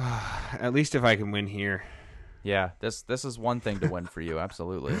 At least if I can win here. Yeah, this is one thing to win for you,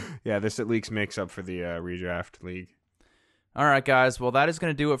 absolutely. Yeah, this at least makes up for the redraft league. All right, guys. Well, that is going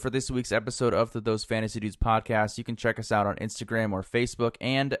to do it for this week's episode of the Those Fantasy Dudes podcast. You can check us out on Instagram or Facebook,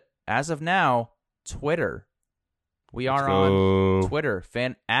 and as of now, Twitter. We are on Twitter,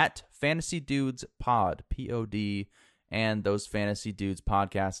 at Fantasy Dudes Pod, POD, and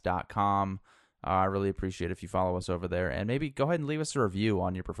ThoseFantasyDudesPodcast.com. I really appreciate it if you follow us over there, and maybe go ahead and leave us a review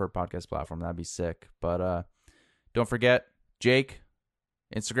on your preferred podcast platform. That'd be sick. But don't forget, Jake,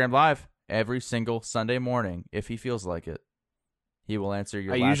 Instagram Live every single Sunday morning if he feels like it. He will answer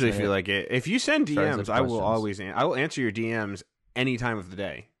your. I usually feel like it. If you send DMs, I will always. I will answer your DMs any time of the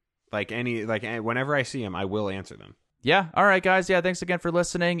day. Whenever I see them, I will answer them. Yeah. All right, guys. Yeah. Thanks again for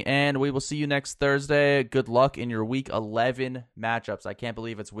listening, and we will see you next Thursday. Good luck in your Week 11 matchups. I can't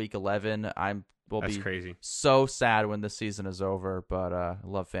believe it's Week 11. That's crazy. So sad when this season is over, but I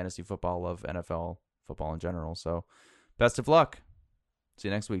love fantasy football, love NFL football in general. So, best of luck. See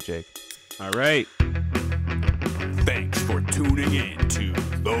you next week, Jake. All right. Thanks for tuning in to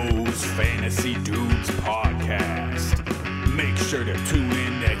Those Fantasy Dudes podcast. Make sure to tune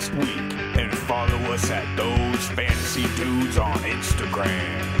in next week and follow us at Those Fantasy Dudes on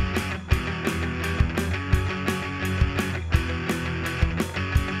Instagram.